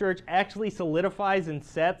their research actually solidifies and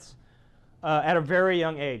sets at a very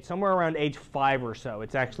young age, somewhere around age 5 or so.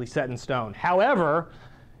 It's actually set in stone. However,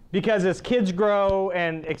 because as kids grow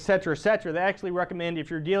and et cetera, they actually recommend if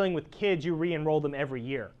you're dealing with kids, you re-enroll them every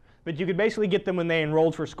year. But you could basically get them when they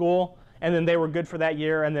enrolled for school, and then they were good for that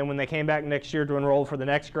year, and then when they came back next year to enroll for the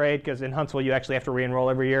next grade, because in Huntsville you actually have to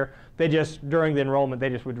re-enroll every year, they just, during the enrollment,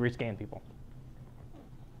 they just would rescan people.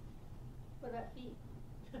 What about feet?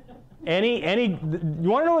 You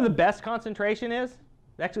want to know what the best concentration is?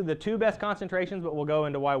 Actually, the 2 best concentrations, but we'll go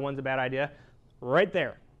into why one's a bad idea. Right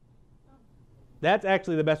there. That's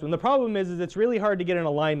actually the best one. The problem is it's really hard to get an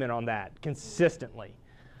alignment on that consistently.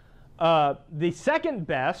 The second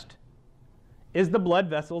best is the blood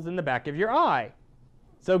vessels in the back of your eye.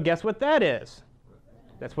 So guess what that is?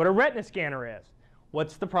 That's what a retina scanner is.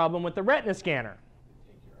 What's the problem with the retina scanner?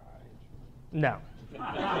 No.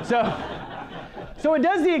 So it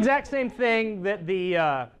does the exact same thing that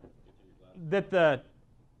the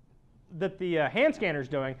hand scanner is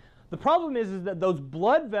doing. The problem is that those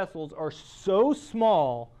blood vessels are so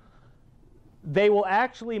small, they will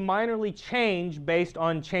actually minorly change based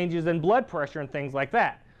on changes in blood pressure and things like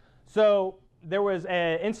that. So there was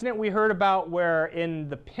an incident we heard about where in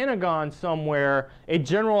the Pentagon somewhere, a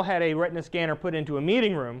general had a retina scanner put into a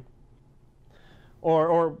meeting room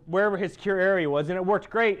or wherever his secure area was, and it worked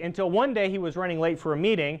great until one day he was running late for a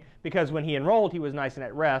meeting because when he enrolled, he was nice and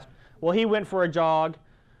at rest. Well, he went for a jog,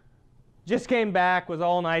 just came back, was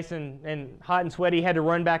all nice and hot and sweaty, had to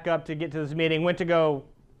run back up to get to this meeting, went to go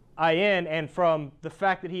in, and from the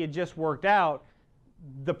fact that he had just worked out,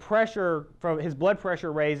 the pressure from his blood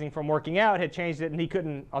pressure raising from working out had changed it and he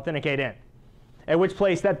couldn't authenticate in. At which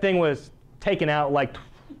place that thing was taken out like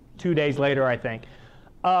 2 days later, I think.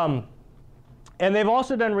 And they've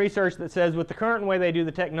also done research that says with the current way they do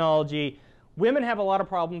the technology, women have a lot of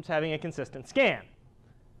problems having a consistent scan.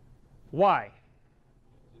 Why?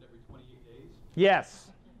 Is it every 28 days? Yes.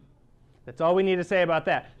 That's all we need to say about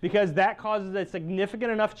that. Because that causes a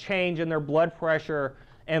significant enough change in their blood pressure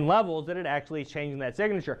and levels that it actually is changing that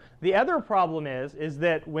signature. The other problem is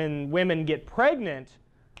that when women get pregnant,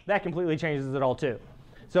 that completely changes it all too.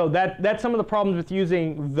 So that's some of the problems with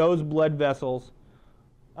using those blood vessels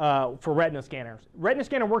for retina scanners. Retina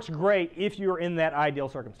scanner works great if you're in that ideal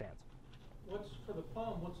circumstance. What's for the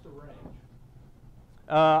palm? What's the range?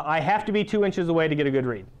 I have to be 2 inches away to get a good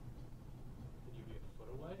read. Can you be a foot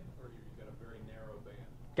away, or you got a very narrow band?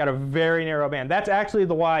 Got a very narrow band. That's actually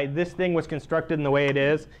the why this thing was constructed in the way it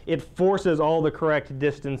is. It forces all the correct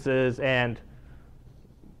distances and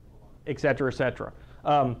et cetera, et cetera.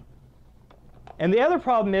 And the other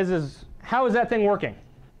problem is how is that thing working?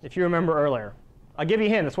 If you remember earlier. I'll give you a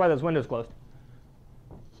hint. That's why those windows closed.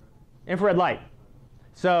 Infrared light.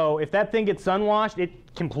 So if that thing gets sun washed,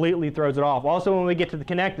 it completely throws it off. Also, when we get to the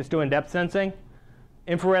Kinect, it's doing depth sensing.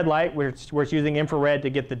 Infrared light, where it's using infrared to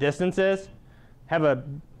get the distances. Have a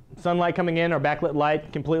sunlight coming in or backlit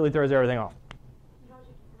light, completely throws everything off. How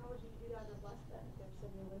would you do that on a bus then if there's so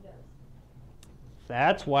many windows?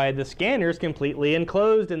 That's why the scanner is completely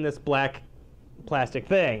enclosed in this black plastic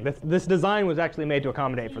thing. This design was actually made to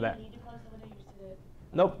accommodate for that. Do you need to close the window? You just did it.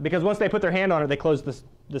 Nope, because once they put their hand on it, they closed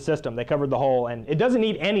the system. They covered the hole, and it doesn't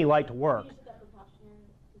need any light to work. You said that precautionary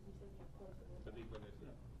because you said you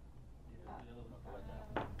closed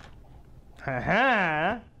the window.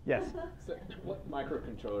 Haha. Yes. So what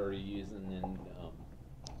microcontroller are you using, and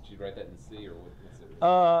did you write that in C, or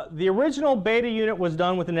what's it? The original beta unit was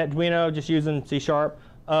done with an Arduino, just using C#.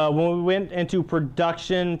 When we went into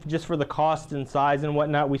production, just for the cost and size and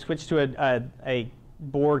whatnot, we switched to a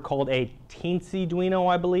board called a Teensy-Duino,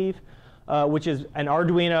 I believe, which is an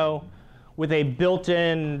Arduino with a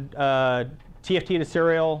built-in TFT to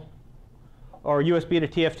serial or USB to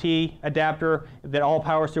TFT adapter that all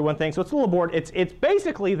powers through one thing. So it's a little board. It's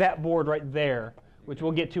basically that board right there, which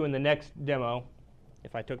we'll get to in the next demo,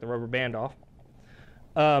 if I took the rubber band off.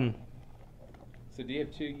 So do you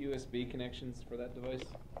have 2 USB connections for that device?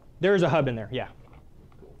 There's a hub in there, yeah.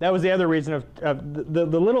 That was the other reason of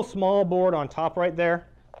the little small board on top right there.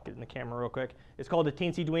 Get in the camera real quick. It's called a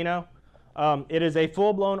Teensy Duino. It is a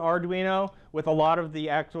full-blown Arduino with a lot of the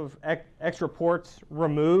extra ports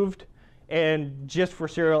removed and just for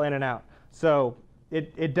serial in and out. So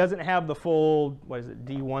it doesn't have the full, what is it,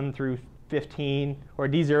 D1 through 15 or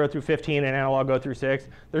D0 through 15 and analog go through 6.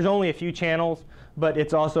 There's only a few channels, but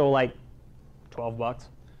it's also like 12 bucks,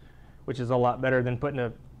 which is a lot better than putting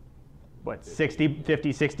a, what,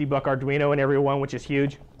 50, 60 buck Arduino in every one, which is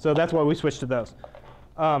huge. So that's why we switched to those.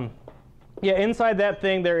 Yeah, inside that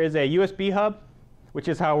thing there is a USB hub, which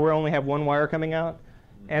is how we only have one wire coming out.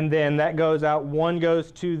 And then that goes out. One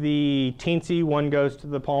goes to the Teensy, one goes to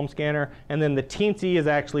the Palm scanner, and then the Teensy is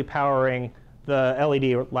actually powering the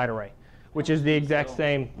LED light array, which is the exact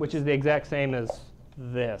same. Which is the exact same as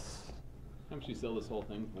this. How much do you sell this whole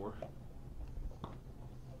thing for?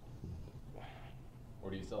 Or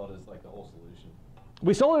do you sell it as like the whole solution?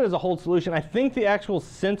 We sold it as a whole solution. I think the actual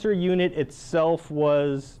sensor unit itself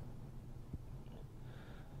was,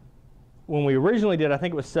 when we originally did, I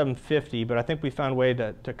think it was $750, but I think we found a way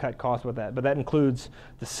to cut costs with that. But that includes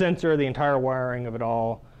the sensor, the entire wiring of it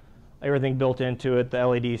all, everything built into it, the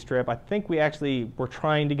LED strip. I think we actually were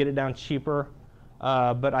trying to get it down cheaper,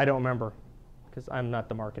 but I don't remember because I'm not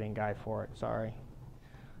the marketing guy for it. Sorry.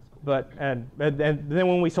 But and then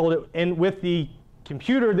when we sold it, and with the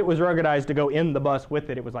computer that was ruggedized to go in the bus with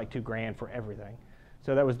it, it was like $2,000 for everything.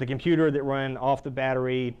 So that was the computer that ran off the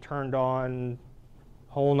battery, turned on,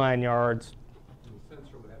 whole 9 yards. The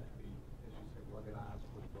sensor would have to be, as you said, ruggedized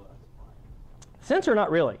for the bus. Sensor,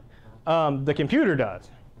 not really. The computer does.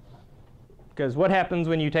 Because what happens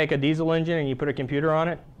when you take a diesel engine and you put a computer on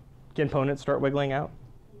it? Components start wiggling out.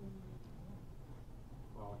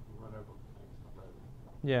 Well, you run over things on the road.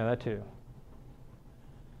 Yeah, that too.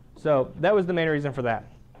 So that was the main reason for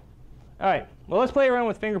that. All right, well, let's play around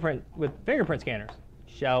with fingerprint scanners,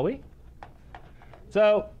 shall we?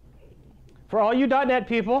 So for all you .NET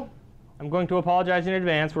people, I'm going to apologize in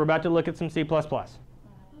advance. We're about to look at some C++.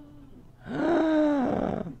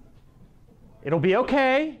 It'll be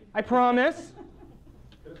okay, I promise.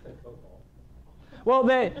 Well,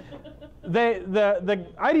 the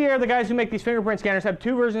idea of the guys who make these fingerprint scanners have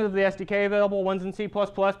 2 versions of the SDK available. One's in C++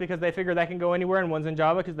 because they figure that can go anywhere, and one's in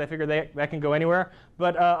Java because they figure that can go anywhere.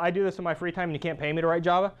 But I do this in my free time, and you can't pay me to write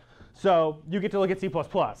Java. So you get to look at C++.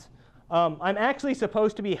 I'm actually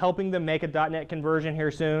supposed to be helping them make a .NET conversion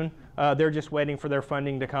here soon. They're just waiting for their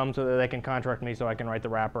funding to come so that they can contract me so I can write the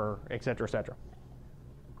wrapper, et cetera, et cetera.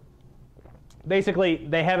 Basically,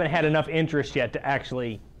 they haven't had enough interest yet to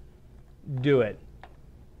actually do it.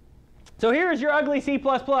 So here's your ugly C++.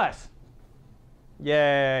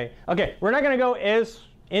 Yay. OK, we're not going to go as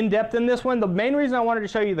in-depth in this one. The main reason I wanted to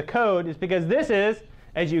show you the code is because this is,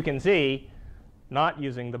 as you can see, not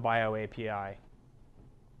using the Bio API.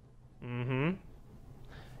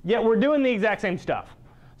 Yet we're doing the exact same stuff.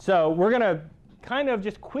 So we're going to kind of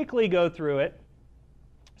just quickly go through it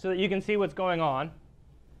so that you can see what's going on.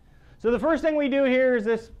 So the first thing we do here is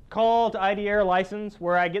this call to IDR license,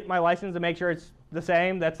 where I get my license to make sure it's the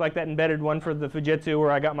same. That's like that embedded one for the Fujitsu where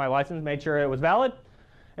I got my license, made sure it was valid.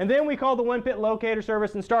 And then we call the one-pit locator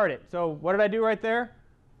service and start it. So what did I do right there?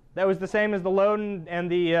 That was the same as the load and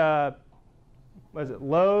the, what is it,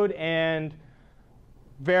 load and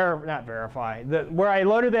not verify, where I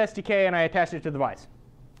loaded the SDK and I attached it to the device.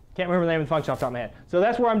 Can't remember the name of the function off the top of my head. So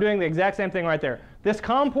that's where I'm doing the exact same thing right there. This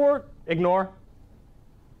COM port, ignore.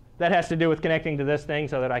 That has to do with connecting to this thing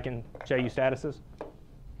so that I can show you statuses.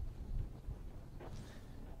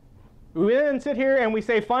 We then sit here and we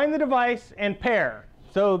say find the device and pair.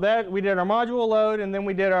 So that we did our module load and then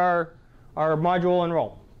we did our module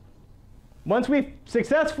enroll. Once we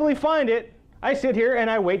successfully find it, I sit here and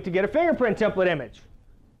I wait to get a fingerprint template image.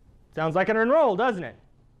 Sounds like an enroll, doesn't it?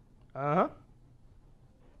 I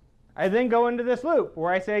then go into this loop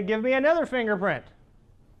where I say give me another fingerprint.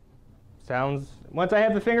 Once I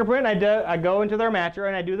have the fingerprint, I go into their matcher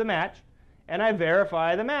and I do the match, and I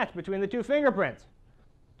verify the match between the 2 fingerprints.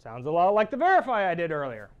 Sounds a lot like the verify I did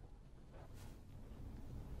earlier.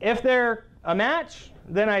 If they're a match,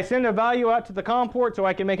 then I send a value out to the COM port so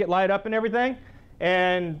I can make it light up and everything.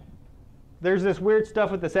 And there's this weird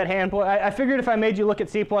stuff with the set hand point. I figured if I made you look at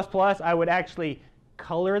C++, I would actually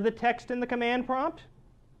color the text in the command prompt,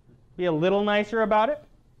 be a little nicer about it.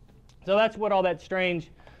 So that's what all that strange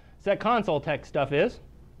set console text stuff is.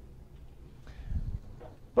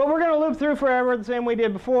 But we're going to loop through forever the same way we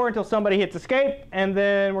did before until somebody hits escape. And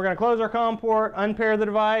then we're going to close our COM port, unpair the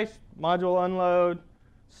device, module unload,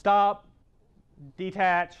 stop,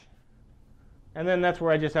 detach, And then that's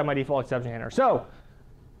where I just have my default exception handler. So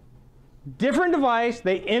different device,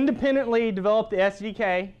 they independently developed the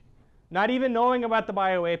SDK, not even knowing about the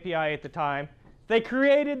Bio API at the time. They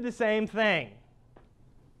created the same thing.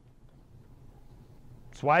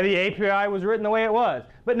 That's why the API was written the way it was.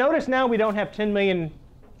 But notice now we don't have 10 million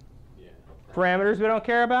parameters we don't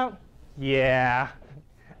care about. Yeah,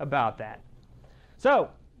 about that. So,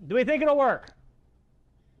 do we think it'll work?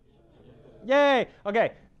 Yay!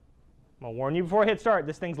 Okay, I'm gonna warn you before I hit start,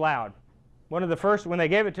 this thing's loud. One of the first, when they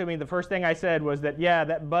gave it to me, the first thing I said was that, yeah,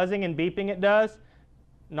 that buzzing and beeping it does,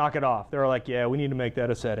 knock it off. They were like, yeah, we need to make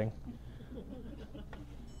that a setting.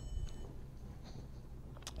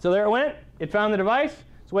 So there it went. It found the device.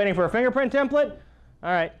 It's waiting for a fingerprint template.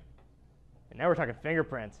 All right. And now we're talking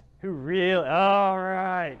fingerprints. Who really? All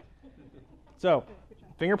right. So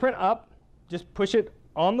fingerprint up. Just push it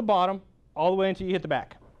on the bottom all the way until you hit the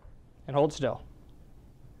back. And hold still.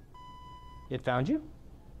 It found you.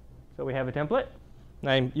 So we have a template.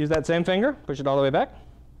 Now use that same finger. Push it all the way back.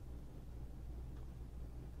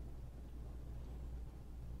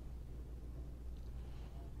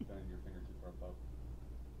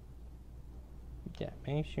 Yeah,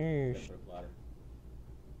 make sure.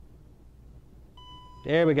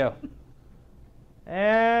 There we go.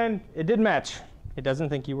 And it did match. It doesn't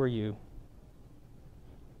think you were you.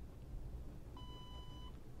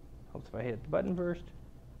 Hopes if I hit the button first.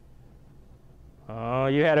 Oh,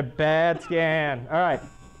 you had a bad scan. All right.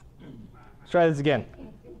 Let's try this again.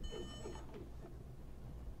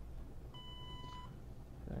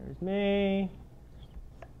 There's me.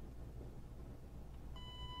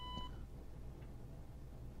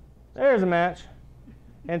 There's a match.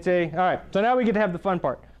 And see, all right, so now we get to have the fun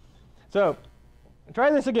part. So try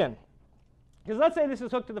this again. Because let's say this is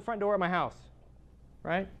hooked to the front door of my house,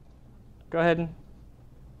 right? Go ahead and.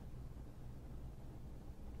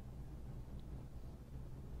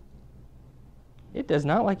 It does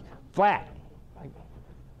not like flat.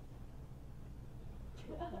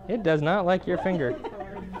 It does not like your finger.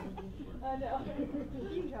 I know.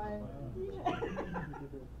 You try.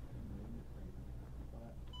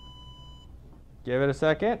 Give it a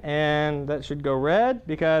second, and that should go red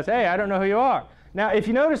because, hey, I don't know who you are. Now, if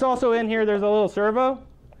you notice also in here, there's a little servo.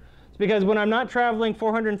 It's because when I'm not traveling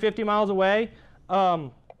 450 miles away,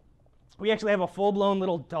 we actually have a full-blown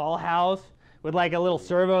little dollhouse with like a little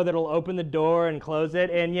servo that'll open the door and close it.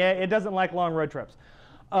 And yeah, it doesn't like long road trips.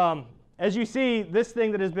 As you see, this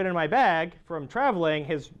thing that has been in my bag from traveling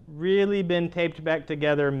has really been taped back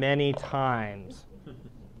together many times.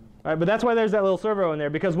 All right, but that's why there's that little servo in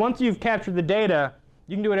there, because once you've captured the data,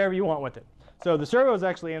 you can do whatever you want with it. So the servo is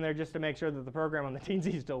actually in there just to make sure that the program on the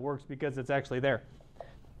TNZ still works because it's actually there.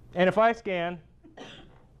 And if I scan,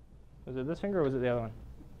 was it this finger or was it the other one?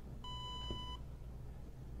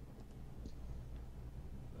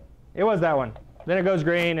 It was that one. Then it goes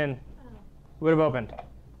green and would have opened.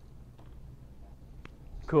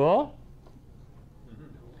 Cool.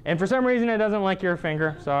 And for some reason, it doesn't like your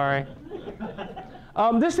finger. Sorry.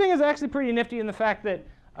 This thing is actually pretty nifty in the fact that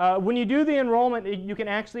when you do the enrollment, you can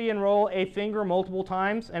actually enroll a finger multiple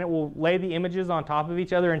times, and it will lay the images on top of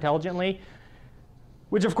each other intelligently.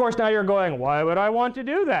 Which, of course, now you're going, why would I want to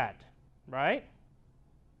do that? Right?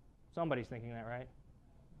 Somebody's thinking that, right?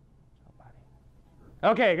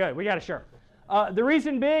 OK, good. We got it, sure. The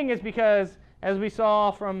reason being is because, as we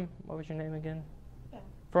saw from, what was your name again?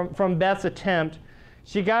 From Beth's attempt,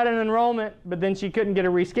 she got an enrollment, but then she couldn't get a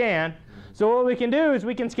rescan. So what we can do is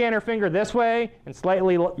we can scan her finger this way, and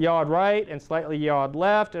slightly yawed right, and slightly yawed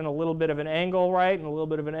left, and a little bit of an angle right, and a little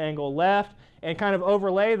bit of an angle left, and kind of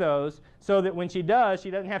overlay those so that when she does, she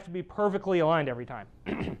doesn't have to be perfectly aligned every time.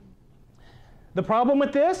 The problem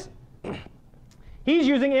with this, he's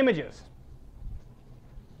using images.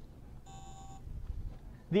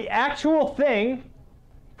 The actual thing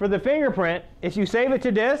for the fingerprint, if you save it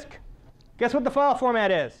to disk, guess what the file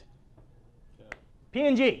format is?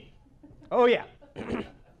 PNG. Oh, yeah.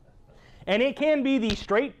 And it can be the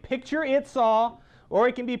straight picture it saw, or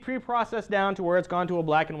it can be pre-processed down to where it's gone to a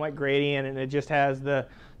black and white gradient, and it just has the,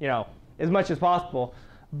 you know, as much as possible.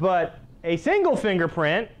 But a single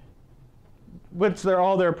fingerprint, which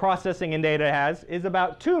all their processing and data has, is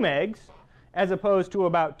about 2 megs, as opposed to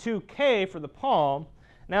about 2K for the palm.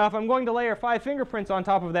 Now, if I'm going to layer 5 fingerprints on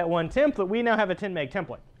top of that one template, we now have a 10 meg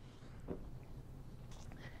template.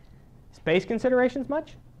 Space considerations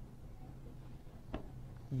much?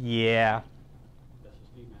 Yeah.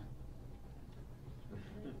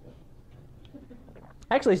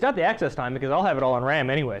 Actually, it's not the access time because I'll have it all on RAM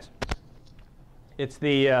anyways. It's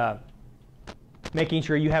the making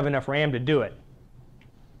sure you have enough RAM to do it.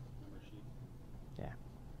 Yeah.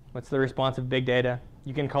 What's the response of big data?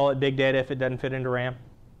 You can call it big data if it doesn't fit into RAM.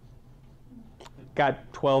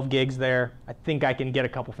 Got 12 gigs there. I think I can get a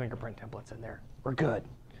couple fingerprint templates in there. We're good.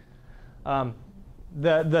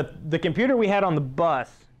 The computer we had on the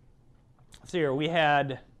bus, let's see here, we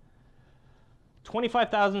had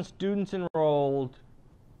 25,000 students enrolled,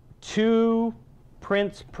 2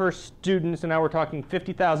 prints per student, so now we're talking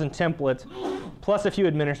 50,000 templates, plus a few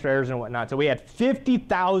administrators and whatnot. So we had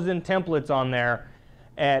 50,000 templates on there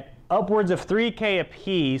at upwards of 3K a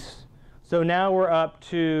piece. So now we're up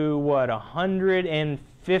to, what,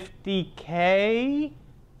 150K?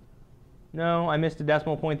 No, I missed a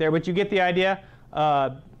decimal point there, but you get the idea.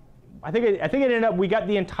 I think it ended up, we got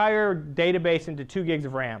the entire database into 2 gigs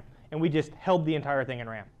of RAM, and we just held the entire thing in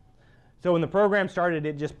RAM. So when the program started,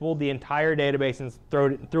 it just pulled the entire database and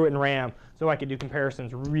threw it in RAM so I could do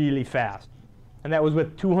comparisons really fast. And that was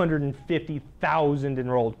with 250,000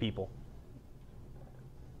 enrolled people.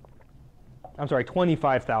 I'm sorry,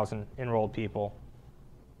 25,000 enrolled people.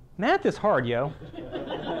 Math is hard, yo.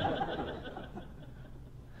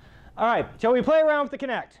 All right, shall we play around with the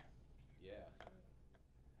Kinect? Yeah.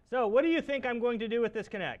 So what do you think I'm going to do with this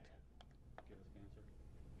Kinect?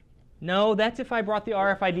 No, that's if I brought the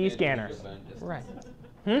RFID scanner. Right.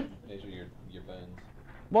 Measure your bones.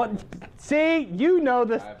 Well, see, you know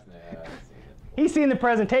this. I've seen it. He's seen the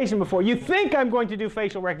presentation before. You think I'm going to do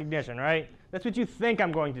facial recognition, right? That's what you think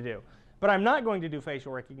I'm going to do. But I'm not going to do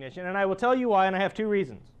facial recognition, and I will tell you why, and I have 2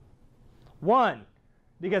 reasons. 1,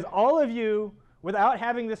 because all of you, without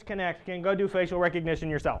having this Kinect, can go do facial recognition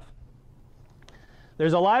yourself.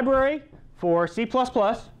 There's a library for C++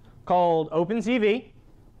 called OpenCV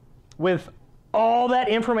with all that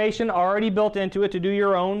information already built into it to do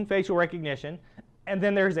your own facial recognition. And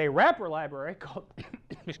then there's a wrapper library called,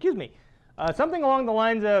 excuse me, something along the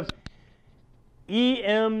lines of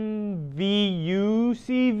EMVUCV,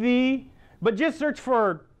 but just search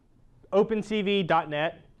for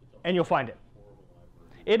opencv.net and you'll find it.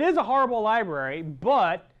 It is a horrible library,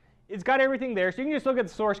 but it's got everything there, so you can just look at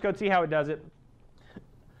the source code, see how it does it.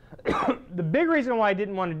 The big reason why I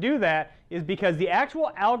didn't want to do that is because the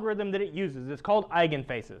actual algorithm that it uses is called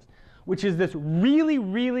eigenfaces, which is this really,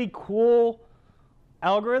 really cool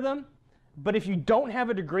algorithm. But if you don't have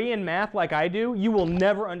a degree in math like I do, you will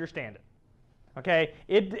never understand it. Okay?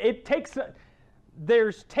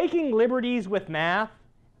 There's taking liberties with math,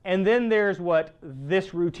 and then there's what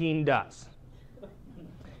this routine does.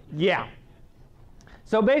 Yeah.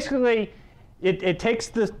 So basically, it takes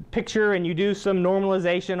the picture and you do some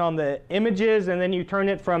normalization on the images, and then you turn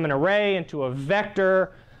it from an array into a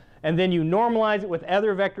vector, and then you normalize it with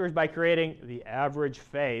other vectors by creating the average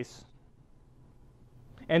face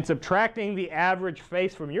and subtracting the average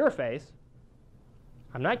face from your face.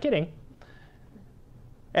 I'm not kidding.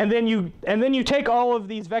 And then you take all of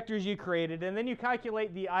these vectors you created, and then you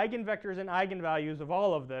calculate the eigenvectors and eigenvalues of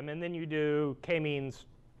all of them, and then you do k-means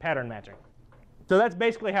pattern matching. So that's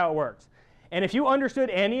basically how it works. And if you understood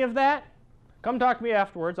any of that, come talk to me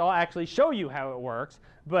afterwards. I'll actually show you how it works.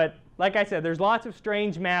 But like I said, there's lots of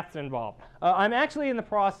strange maths involved. I'm actually in the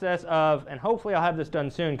process of, and hopefully I'll have this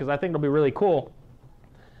done soon because I think it'll be really cool,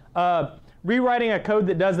 rewriting a code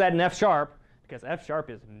that does that in F#, because F#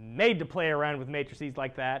 is made to play around with matrices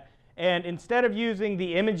like that. And instead of using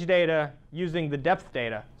the image data, using the depth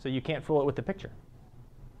data, so you can't fool it with the picture.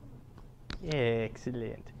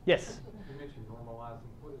 Excellent. Yes? You mentioned normalizing.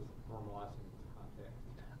 What is normalizing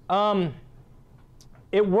context?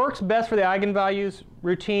 It works best for the eigenvalues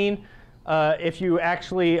routine if you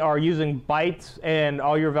actually are using bytes and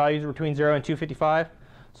all your values are between 0 and 255.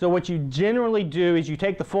 So what you generally do is you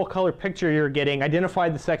take the full color picture you're getting, identify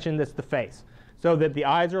the section that's the face, so that the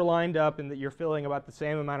eyes are lined up and that you're filling about the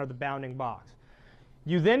same amount of the bounding box.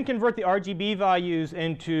 You then convert the RGB values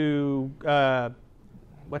into,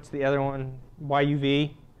 what's the other one?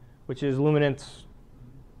 YUV, which is luminance,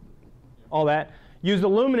 all that. Use the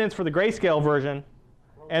luminance for the grayscale version,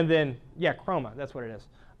 and then, yeah, chroma, that's what it is.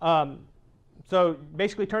 So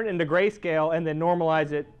basically turn it into grayscale and then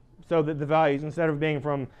normalize it so that the values, instead of being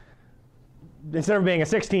a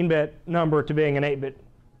 16-bit number to being an 8-bit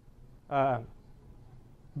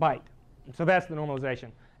byte. So that's the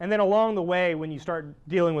normalization. And then along the way, when you start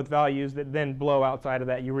dealing with values that then blow outside of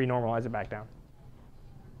that, you renormalize it back down.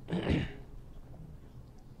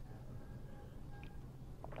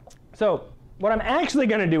 So what I'm actually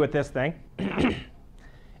going to do with this thing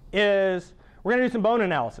is we're going to do some bone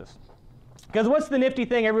analysis. Because what's the nifty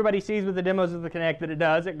thing everybody sees with the demos of the Kinect that it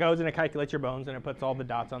does? It goes and it calculates your bones, and it puts all the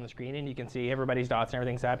dots on the screen, and you can see everybody's dots, and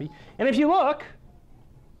everything's happy. And if you look,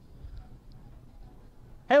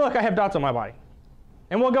 hey, look, I have dots on my body.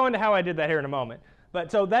 And we'll go into how I did that here in a moment. But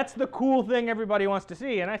so that's the cool thing everybody wants to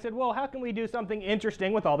see. And I said, well, how can we do something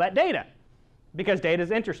interesting with all that data? Because data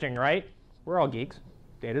is interesting, right? We're all geeks.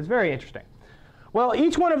 Data is very interesting. Well,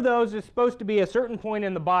 each one of those is supposed to be a certain point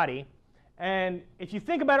in the body. And if you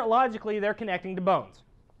think about it logically, they're connecting to bones.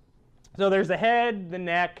 So there's the head, the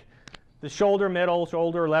neck, the shoulder, middle,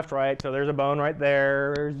 shoulder, left, right. So there's a bone right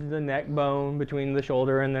there. There's the neck bone between the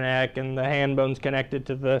shoulder and the neck, and the hand bone's connected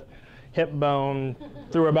to the hip bone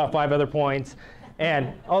through about 5 other points,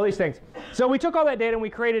 and all these things. So we took all that data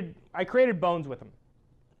and I created bones with them.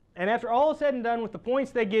 And after all is said and done with the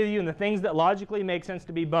points they give you and the things that logically make sense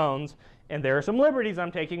to be bones, and there are some liberties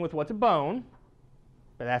I'm taking with what's a bone,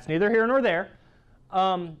 but that's neither here nor there,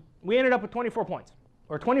 we ended up with 24 points,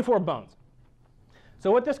 or 24 bones.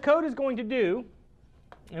 So what this code is going to do,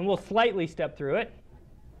 and we'll slightly step through it.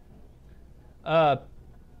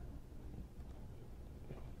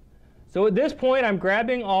 So at this point, I'm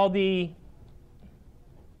grabbing all the,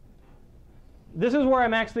 this is where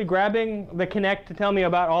I'm actually grabbing the Kinect to tell me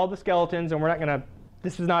about all the skeletons, and we're not going to,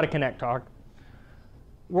 this is not a Kinect talk,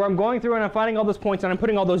 where I'm going through and I'm finding all those points and I'm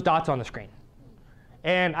putting all those dots on the screen.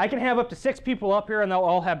 And I can have up to 6 people up here and they'll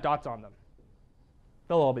all have dots on them.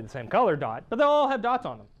 They'll all be the same color dot, but they'll all have dots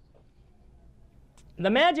on them. The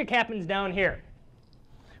magic happens down here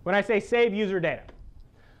when I say save user data.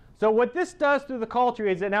 So what this does through the call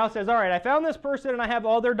tree is it now says, all right, I found this person and I have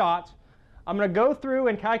all their dots. I'm going to go through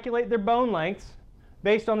and calculate their bone lengths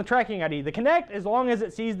based on the tracking ID. The Kinect, as long as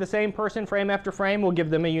it sees the same person frame after frame, will give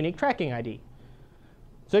them a unique tracking ID.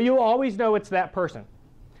 So you'll always know it's that person.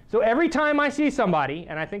 So every time I see somebody,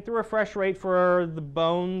 and I think the refresh rate for the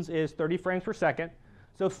bones is 30 frames per second,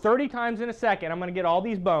 so 30 times in a second, I'm going to get all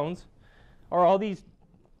these bones, or all these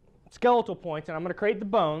skeletal points, and I'm going to create the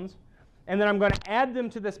bones. And then I'm going to add them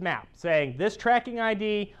to this map, saying this tracking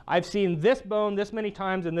ID, I've seen this bone this many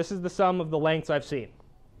times, and this is the sum of the lengths I've seen.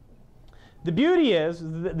 The beauty is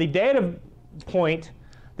the data point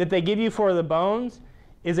that they give you for the bones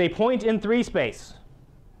is a point in 3 space,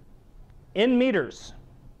 in meters.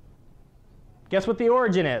 Guess what the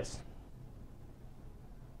origin is?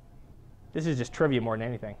 This is just trivia more than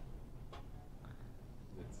anything.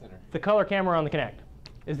 The color camera on the Kinect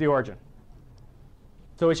is the origin.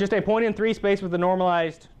 So it's just a point in 3 space with a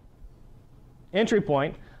normalized entry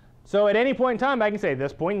point. So at any point in time, I can say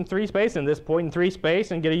this point in 3 space and this point in 3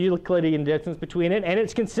 space and get a Euclidean distance between it. And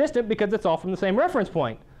it's consistent because it's all from the same reference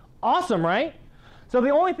point. Awesome, right? So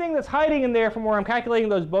the only thing that's hiding in there from where I'm calculating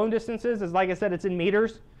those bone distances is, like I said, it's in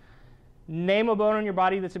meters. Name a bone on your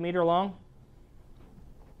body that's a meter long.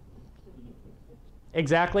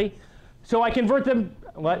 Exactly. So I convert them.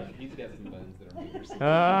 What? He's got some bones that are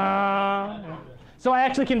meters. So I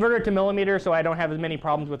actually convert it to millimeters so I don't have as many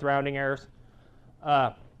problems with rounding errors.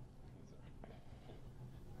 But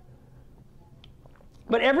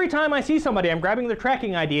every time I see somebody, I'm grabbing their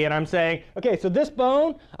tracking ID and I'm saying, OK, so this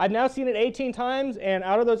bone, I've now seen it 18 times. And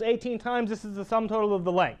out of those 18 times, this is the sum total of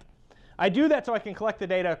the length. I do that so I can collect the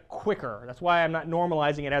data quicker. That's why I'm not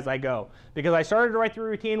normalizing it as I go. Because I started to write through a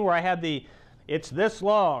routine where I had the, it's this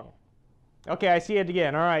long. OK, I see it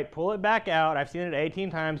again. All right, pull it back out. I've seen it 18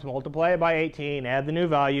 times. Multiply it by 18. Add the new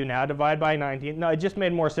value. Now divide by 19. No, it just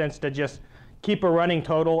made more sense to just keep a running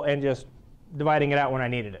total and just dividing it out when I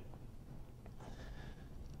needed it.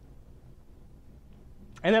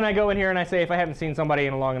 And then I go in here and I say if I haven't seen somebody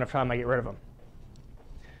in a long enough time, I get rid of them.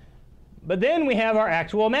 But then we have our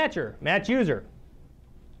actual matcher, match user.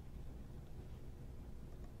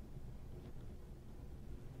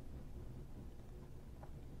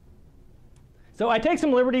 So I take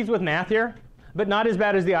some liberties with math here, but not as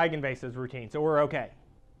bad as the eigenbases routine, so we're OK,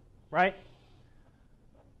 right?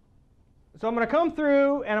 So I'm going to come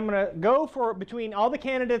through and I'm going to go for between all the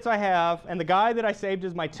candidates I have and the guy that I saved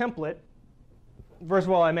as my template. First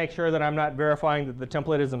of all, I make sure that I'm not verifying that the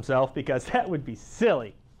template is himself, because that would be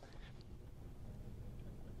silly.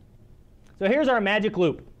 So here's our magic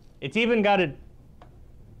loop. It's even got a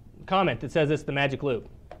comment that says it's the magic loop,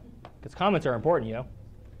 because comments are important, you know.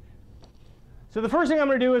 So the first thing I'm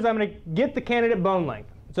going to do is I'm going to get the candidate bone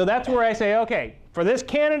length. So that's where I say, OK, for this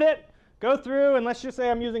candidate, go through, and let's just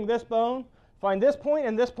say I'm using this bone. Find this point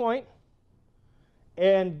and this point,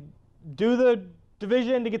 and do the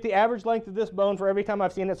division to get the average length of this bone for every time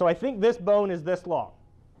I've seen it. So I think this bone is this long,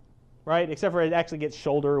 right? Except for it actually gets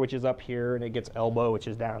shoulder, which is up here, and it gets elbow, which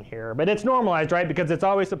is down here. But it's normalized, right? Because it's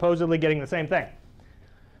always supposedly getting the same thing.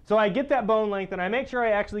 So I get that bone length, and I make sure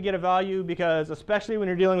I actually get a value, because especially when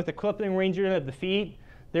you're dealing with the clipping region at the feet,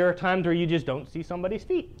 there are times where you just don't see somebody's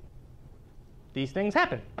feet. These things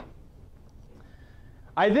happen.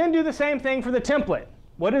 I then do the same thing for the template.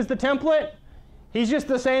 What is the template? He's just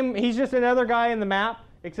the same. He's just another guy in the map,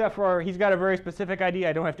 except for he's got a very specific ID.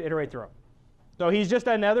 I don't have to iterate through him. So he's just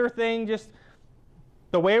another thing. Just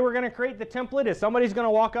the way we're going to create the template is somebody's going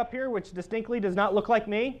to walk up here, which distinctly does not look like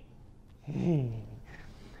me. And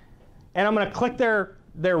I'm going to click their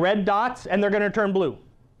red dots, and they're going to turn blue.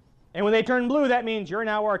 And when they turn blue, that means you're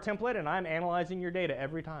now our template, and I'm analyzing your data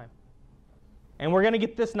every time. And we're going to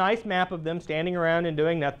get this nice map of them standing around and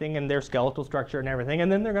doing nothing and their skeletal structure and everything.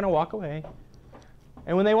 And then they're going to walk away.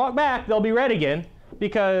 And when they walk back, they'll be red again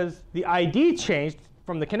because the ID changed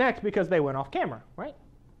from the Kinect because they went off camera, right?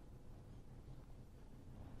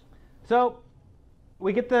 So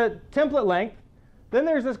we get the template length. Then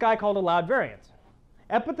there's this guy called allowed variance.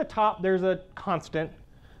 Up at the top, there's a constant,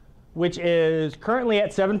 which is currently at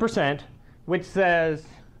 7%, which says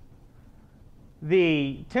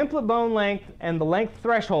the template bone length and the length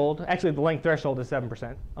threshold, actually the length threshold is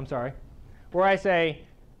 7%, I'm sorry, where I say,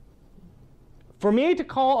 for me to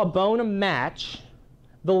call a bone a match,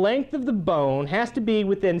 the length of the bone has to be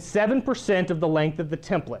within 7% of the length of the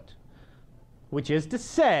template, which is to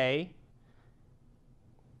say,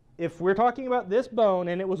 if we're talking about this bone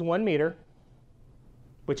and it was 1 meter,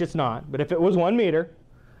 which it's not, but if it was 1 meter,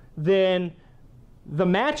 then the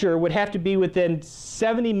matcher would have to be within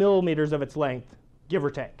 70 millimeters of its length, give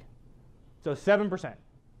or take. So 7%.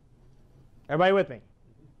 Everybody with me?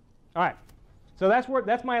 All right. So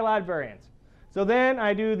that's my allowed variance. So then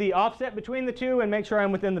I do the offset between the two and make sure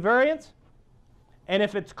I'm within the variance. And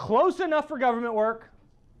if it's close enough for government work,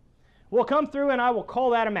 we'll come through and I will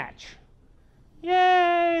call that a match.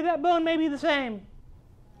 Yay, that bone may be the same.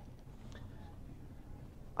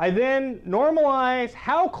 I then normalize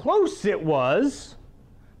how close it was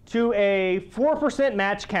to a 4%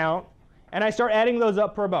 match count, and I start adding those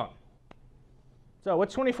up per bone. So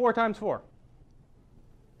what's 24 times 4?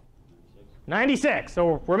 96.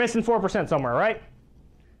 So we're missing 4% somewhere, right?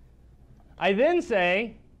 I then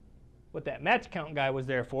say what that match count guy was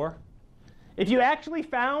there for. If you actually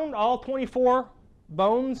found all 24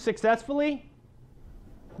 bones successfully,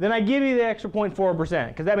 then I give you the extra 0.4%,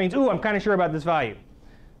 because that means, ooh, I'm kind of sure about this value.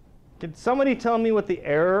 Can somebody tell me what the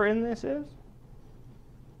error in this is?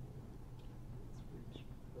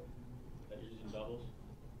 Using doubles?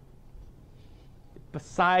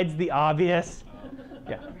 Besides the obvious.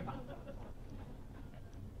 Yeah.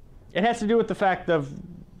 It has to do with the fact of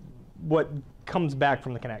what comes back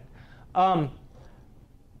from the Kinect.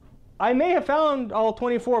 I may have found all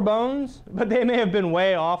 24 bones, but they may have been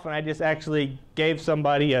way off, and I just actually gave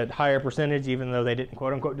somebody a higher percentage, even though they didn't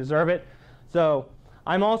quote-unquote deserve it. So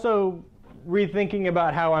I'm also rethinking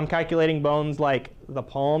about how I'm calculating bones like the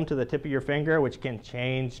palm to the tip of your finger, which can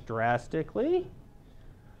change drastically.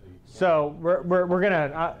 So we're going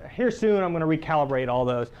to, here soon, I'm going to recalibrate all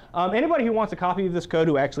those. Anybody who wants a copy of this code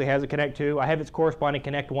who actually has a Kinect-2, I have its corresponding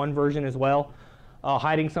Kinect-1 version as well,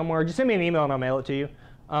 hiding somewhere. Just send me an email and I'll mail it to you.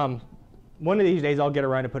 One of these days, I'll get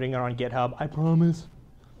around to putting it on GitHub. I promise.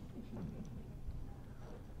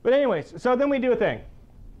 But anyways, so then we do a thing.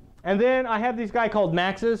 And then I have this guy called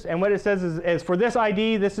maxes. And what it says is for this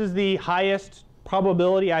ID, this is the highest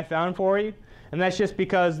probability I found for you. And that's just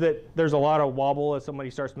because there's a lot of wobble as somebody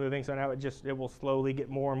starts moving. So now it will slowly get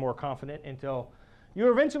more and more confident until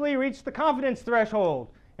you eventually reach the confidence threshold.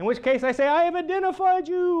 In which case I say, I have identified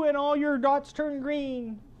you, and all your dots turn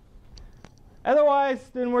green.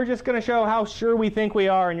 Otherwise, then we're just going to show how sure we think we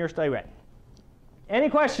are, and you're stay red. Any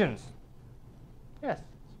questions? Yes?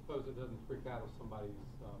 Suppose it doesn't freak out if somebody's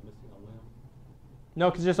missing a limb.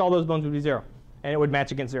 No, because just all those bones would be 0, and it would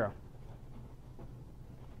match against 0.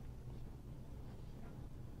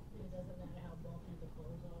 It doesn't matter how bulky the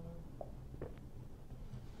clothes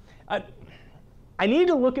are. I need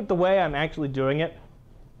to look at the way I'm actually doing it.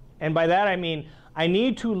 And by that I mean I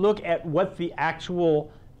need to look at what the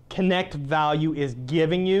actual Kinect value is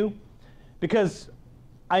giving you, because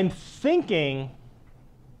I'm thinking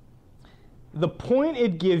the point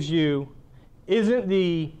it gives you isn't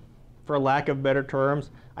the, for lack of better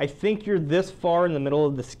terms, I think you're this far in the middle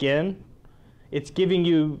of the skin. It's giving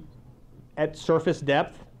you at surface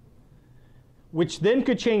depth, which then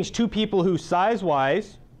could change two people who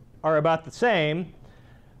size-wise are about the same,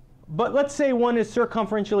 but let's say one is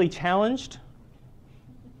circumferentially challenged.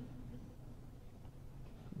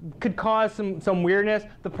 Could cause some weirdness.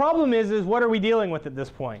 The problem is what are we dealing with at this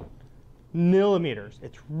point? Millimeters.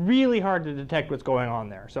 It's really hard to detect what's going on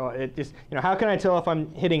there. So it just, how can I tell if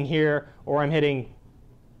I'm hitting here or I'm hitting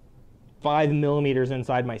 5 millimeters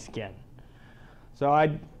inside my skin? So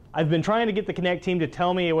I've been trying to get the Kinect team to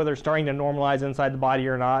tell me whether it's starting to normalize inside the body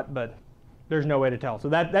or not, but there's no way to tell. So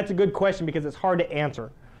that's a good question because it's hard to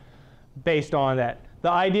answer based on that. The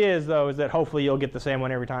idea is, though, is that hopefully you'll get the same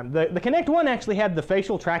one every time. The Kinect-1 actually had the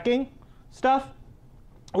facial tracking stuff,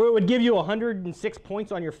 where it would give you 106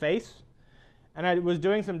 points on your face. And I was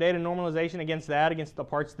doing some data normalization against that, against the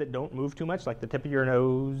parts that don't move too much, like the tip of your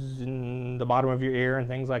nose and the bottom of your ear and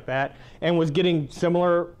things like that, and was getting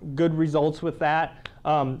similar good results with that.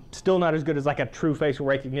 Still not as good as like a true facial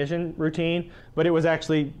recognition routine, but it was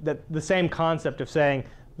actually the same concept of saying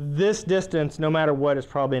this distance, no matter what, is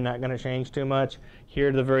probably not going to change too much.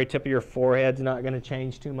 Here to the very tip of your forehead's not going to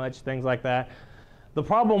change too much, things like that. The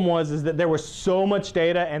problem is that there was so much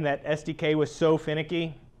data and that SDK was so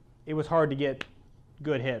finicky, it was hard to get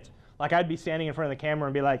good hits. Like I'd be standing in front of the camera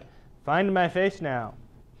and be like, find my face now.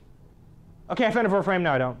 Okay, I found it for a frame,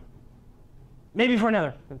 now I don't. Maybe for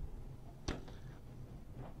another.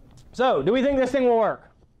 So, do we think this thing will work?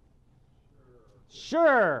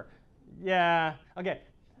 Sure. Yeah, okay.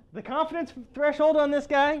 The confidence threshold on this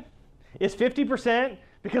guy is 50%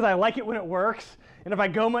 because I like it when it works. And if I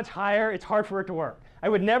go much higher, it's hard for it to work. I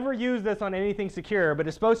would never use this on anything secure, but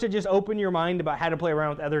it's supposed to just open your mind about how to play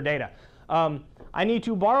around with other data. I need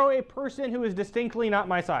to borrow a person who is distinctly not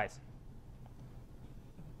my size.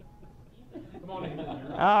 Come on in.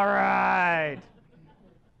 All right.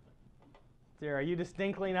 Sarah, are you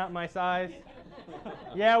distinctly not my size?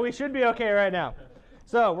 Yeah, we should be okay right now.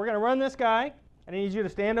 So we're going to run this guy. I need you to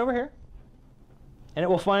stand over here. And it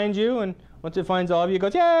will find you. And once it finds all of you, it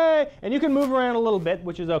goes, yay! And you can move around a little bit,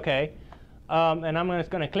 which is OK. And I'm just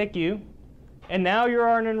going to click you. And now you're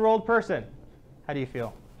an enrolled person. How do you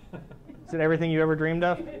feel? Is it everything you ever dreamed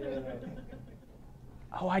of?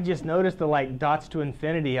 Oh, I just noticed the like dots to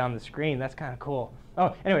infinity on the screen. That's kind of cool.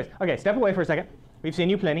 Oh, anyways, OK, step away for a second. We've seen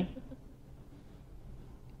you plenty.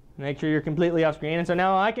 Make sure you're completely off screen. And so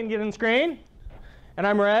now I can get on screen. And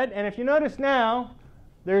I'm red. And if you notice now,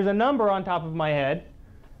 there's a number on top of my head.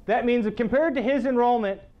 That means that compared to his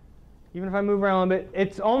enrollment, even if I move around a bit,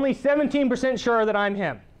 it's only 17% sure that I'm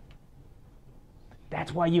him.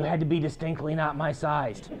 That's why you had to be distinctly not my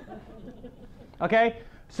sized. OK?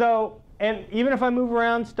 So, and even if I move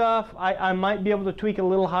around stuff, I might be able to tweak a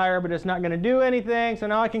little higher, but it's not going to do anything. So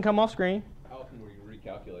now I can come off screen. How often were you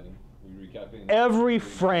recalculating? Were you recalculating? Every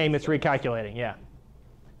frame it's recalculating, yeah.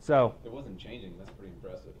 So It wasn't changing. That's pretty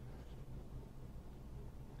impressive.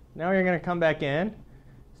 now you're going to come back in,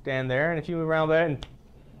 stand there, and if you move around that, and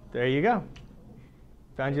there you go.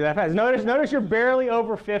 Found you that fast. Notice you're barely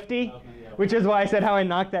over 50, which is why I said how I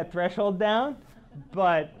knocked that threshold down.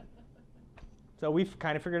 But so we've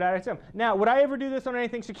kind of figured out it's him. Now, would I ever do this on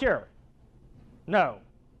anything secure? No.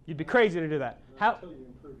 You'd be crazy to do that. How? Until you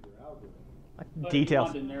improve your algorithm. But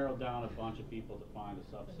Details. you want to narrow down a bunch of people to find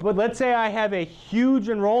a subset. But let's say I have a huge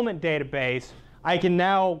enrollment database. I can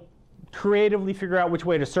now creatively figure out which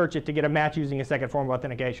way to search it to get a match using a second form of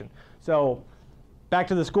authentication. So back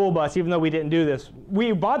to the school bus, even though we didn't do this,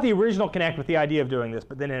 we bought the original Kinect with the idea of doing this,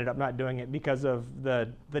 but then ended up not doing it because of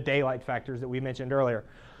the daylight factors that we mentioned earlier.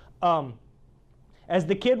 As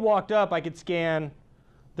the kid walked up, I could scan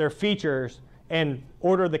their features and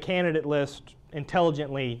order the candidate list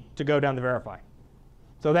intelligently to go down to verify.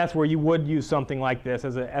 So that's where you would use something like this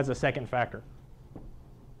as a second factor.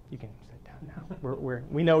 You can sit down now.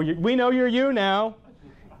 We know you're you now.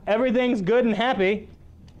 Everything's good and happy.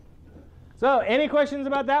 So any questions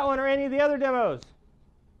about that one or any of the other demos?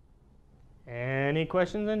 Any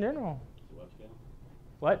questions in general?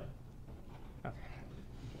 What? Yeah,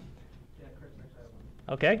 Chris, next I have one.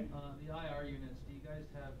 OK. The IR units, do you guys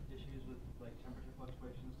have issues with like temperature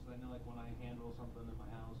fluctuations? Because I know like when I handle something in my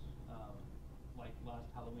house, like last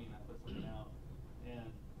Halloween I put something out, and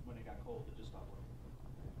when it got cold it just stopped working.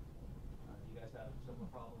 Do you guys have similar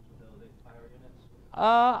problems with those IR units?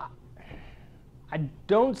 I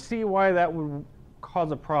don't see why that would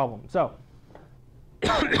cause a problem. So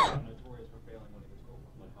Notorious for failing when it gets cold.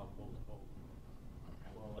 Like how cold is cold?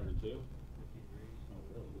 102? 50 degrees. Oh,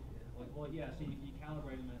 really? Yeah. Like, well, yeah. So you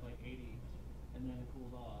calibrate them at like 80, and then it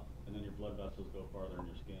cools off. And then your blood vessels go farther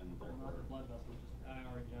in your skin. Well, not the blood vessels, just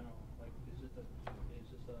IR in general. Like it's just a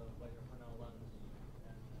like a Fresnel lens,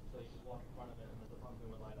 and so you just walk in front of it, and the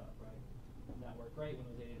pumpkin would light up, right? And that worked great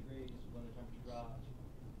when it was 80 degrees. When the temperature dropped,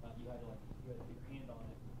 you had to put your hand on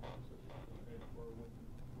it, so it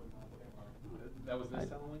would not work. That was this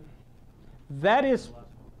Halloween? that is.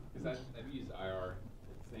 Because I've used IR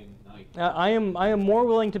at the same night. I am more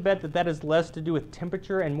willing to bet that is less to do with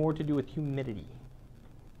temperature and more to do with humidity.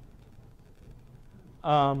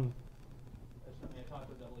 I talked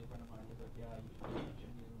with a friend of mine. He's like, yeah, you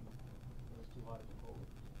shouldn't use them when it's too hot or too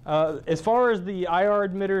cold. As far as the IR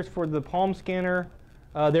emitters for the palm scanner,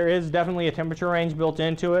 there is definitely a temperature range built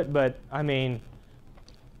into it, but I mean,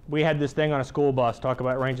 we had this thing on a school bus talk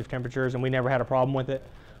about range of temperatures, and we never had a problem with it.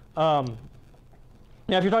 Now,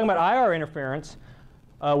 if you're talking about IR interference,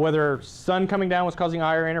 whether sun coming down was causing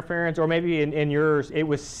IR interference, or maybe in yours it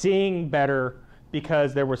was seeing better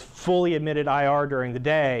because there was fully emitted IR during the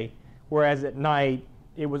day, whereas at night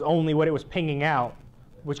it was only what it was pinging out,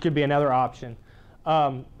 which could be another option.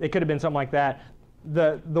 It could have been something like that.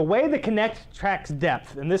 The way the Kinect tracks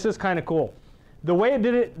depth, and this is kind of cool, the way it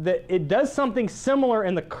did it, it does something similar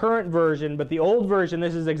in the current version, but the old version,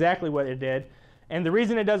 this is exactly what it did. And the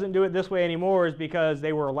reason it doesn't do it this way anymore is because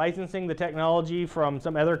they were licensing the technology from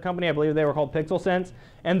some other company. I believe they were called PixelSense.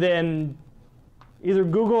 And then either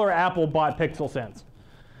Google or Apple bought PixelSense.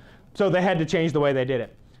 So they had to change the way they did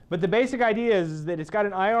it. But the basic idea is that it's got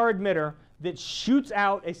an IR emitter that shoots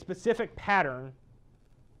out a specific pattern.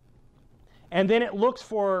 And then it looks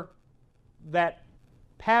for that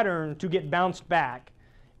pattern to get bounced back.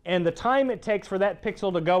 And the time it takes for that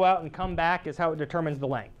pixel to go out and come back is how it determines the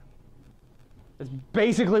length. That's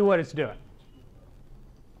basically what it's doing.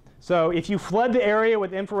 So if you flood the area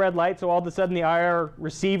with infrared light, so all of a sudden the IR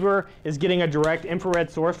receiver is getting a direct infrared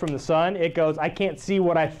source from the sun, it goes, I can't see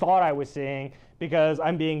what I thought I was seeing because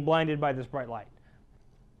I'm being blinded by this bright light.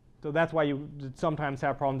 So that's why you sometimes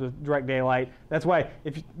have problems with direct daylight. That's why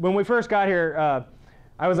when we first got here,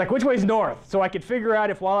 I was like, which way's north? So I could figure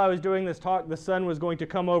out if while I was doing this talk, the sun was going to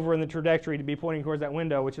come over in the trajectory to be pointing towards that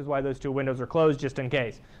window, which is why those two windows are closed just in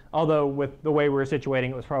case. Although with the way we were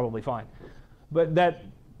situating, it was probably fine. But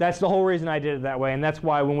that's the whole reason I did it that way. And that's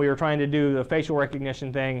why when we were trying to do the facial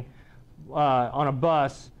recognition thing on a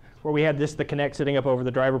bus, where we had the Kinect sitting up over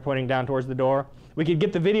the driver pointing down towards the door, we could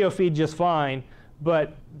get the video feed just fine.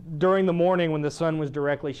 But during the morning when the sun was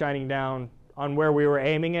directly shining down on where we were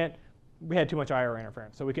aiming it, we had too much IR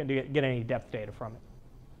interference, so we couldn't get any depth data from it.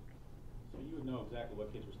 So you would know exactly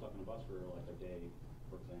what kids were stuck on a bus for like a day,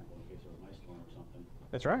 for example, in case there was an ice storm or something.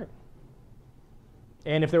 That's right.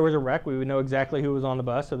 And if there was a wreck, we would know exactly who was on the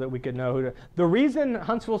bus so that we could know who to. The reason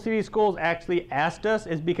Huntsville City Schools actually asked us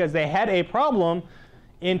is because they had a problem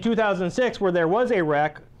in 2006 where there was a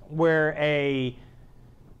wreck where a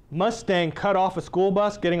Mustang cut off a school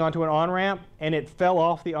bus getting onto an on-ramp, and it fell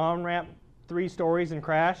off the on-ramp 3 stories and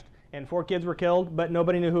crashed. And 4 kids were killed, but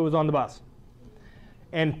nobody knew who was on the bus.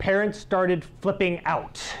 And parents started flipping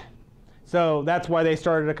out. So that's why they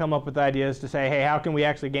started to come up with ideas to say, hey, how can we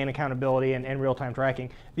actually gain accountability and real-time tracking?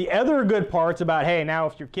 The other good parts about, hey, now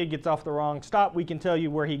if your kid gets off the wrong stop, we can tell you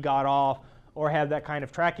where he got off, or have that kind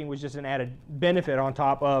of tracking, was just an added benefit on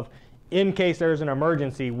top of, in case there's an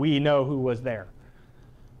emergency, we know who was there.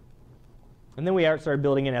 And then we started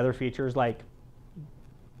building in other features like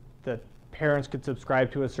the parents could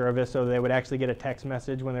subscribe to a service so they would actually get a text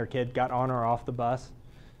message when their kid got on or off the bus.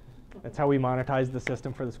 That's how we monetized the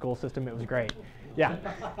system for the school system. It was great. Yeah? How fast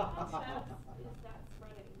is that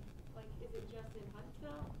spreading? Like, is it just in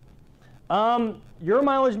Huntsville? Your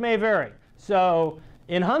mileage may vary. So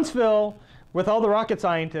in Huntsville, with all the rocket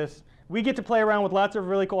scientists, we get to play around with lots of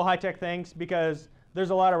really cool high-tech things because there's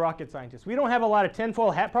a lot of rocket scientists. We don't have a lot of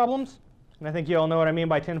tinfoil hat problems, and I think you all know what I mean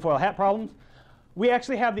by tinfoil hat problems. We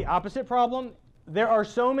actually have the opposite problem. There are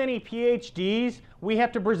so many PhDs, we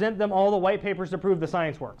have to present them all the white papers to prove the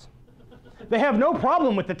science works. They have no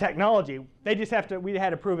problem with the technology. They just we had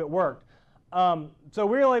to prove it worked. So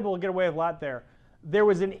we were able to get away with a lot there. There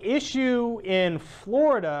was an issue in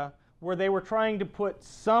Florida where they were trying to put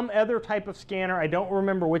some other type of scanner. I don't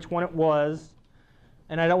remember which one it was,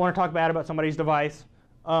 and I don't want to talk bad about somebody's device.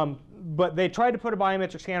 But they tried to put a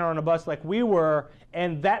biometric scanner on a bus like we were,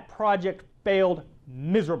 and that project failed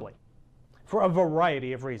miserably for a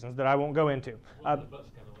variety of reasons that I won't go into.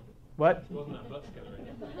 What? Wasn't that butt scanner?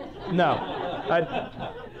 No.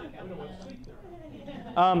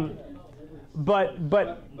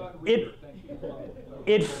 But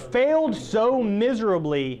it failed so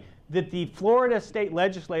miserably that the Florida state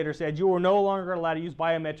legislator said you are no longer allowed to use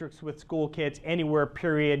biometrics with school kids anywhere,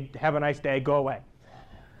 period. Have a nice day, go away.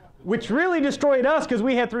 Which really destroyed us because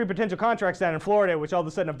we had 3 potential contracts down in Florida, which all of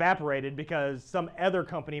a sudden evaporated because some other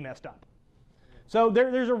company messed up. So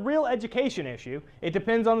there's a real education issue. It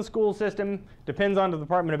depends on the school system, depends on the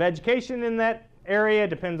Department of Education in that area,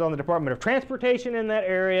 depends on the Department of Transportation in that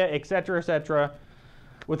area, et cetera,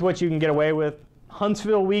 with what you can get away with.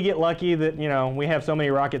 Huntsville, we get lucky that we have so many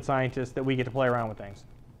rocket scientists that we get to play around with things.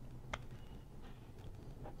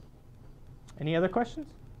 Any other questions?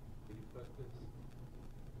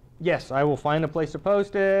 Yes, I will find a place to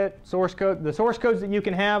post it. Source code, the source codes that you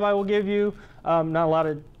can have, I will give you. Not a lot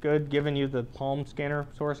of good giving you the Palm Scanner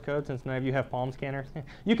source code since none of you have Palm Scanners.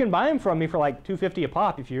 You can buy them from me for like 250 a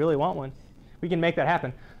pop if you really want one. We can make that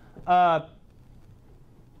happen.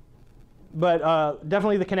 But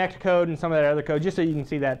definitely the Kinect code and some of that other code, just so you can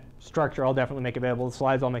see that structure, I'll definitely make available. The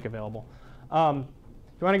slides I'll make available. If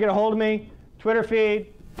you want to get a hold of me, Twitter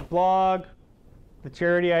feed, blog, the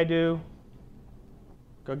charity I do.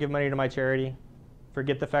 Go give money to my charity.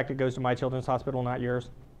 Forget the fact it goes to my children's hospital, not yours.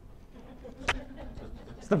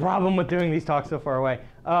 It's the problem with doing these talks so far away.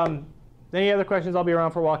 Any other questions? I'll be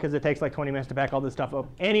around for a while because it takes like 20 minutes to pack all this stuff up.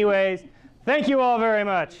 Anyways, thank you all very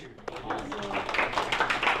much. Awesome.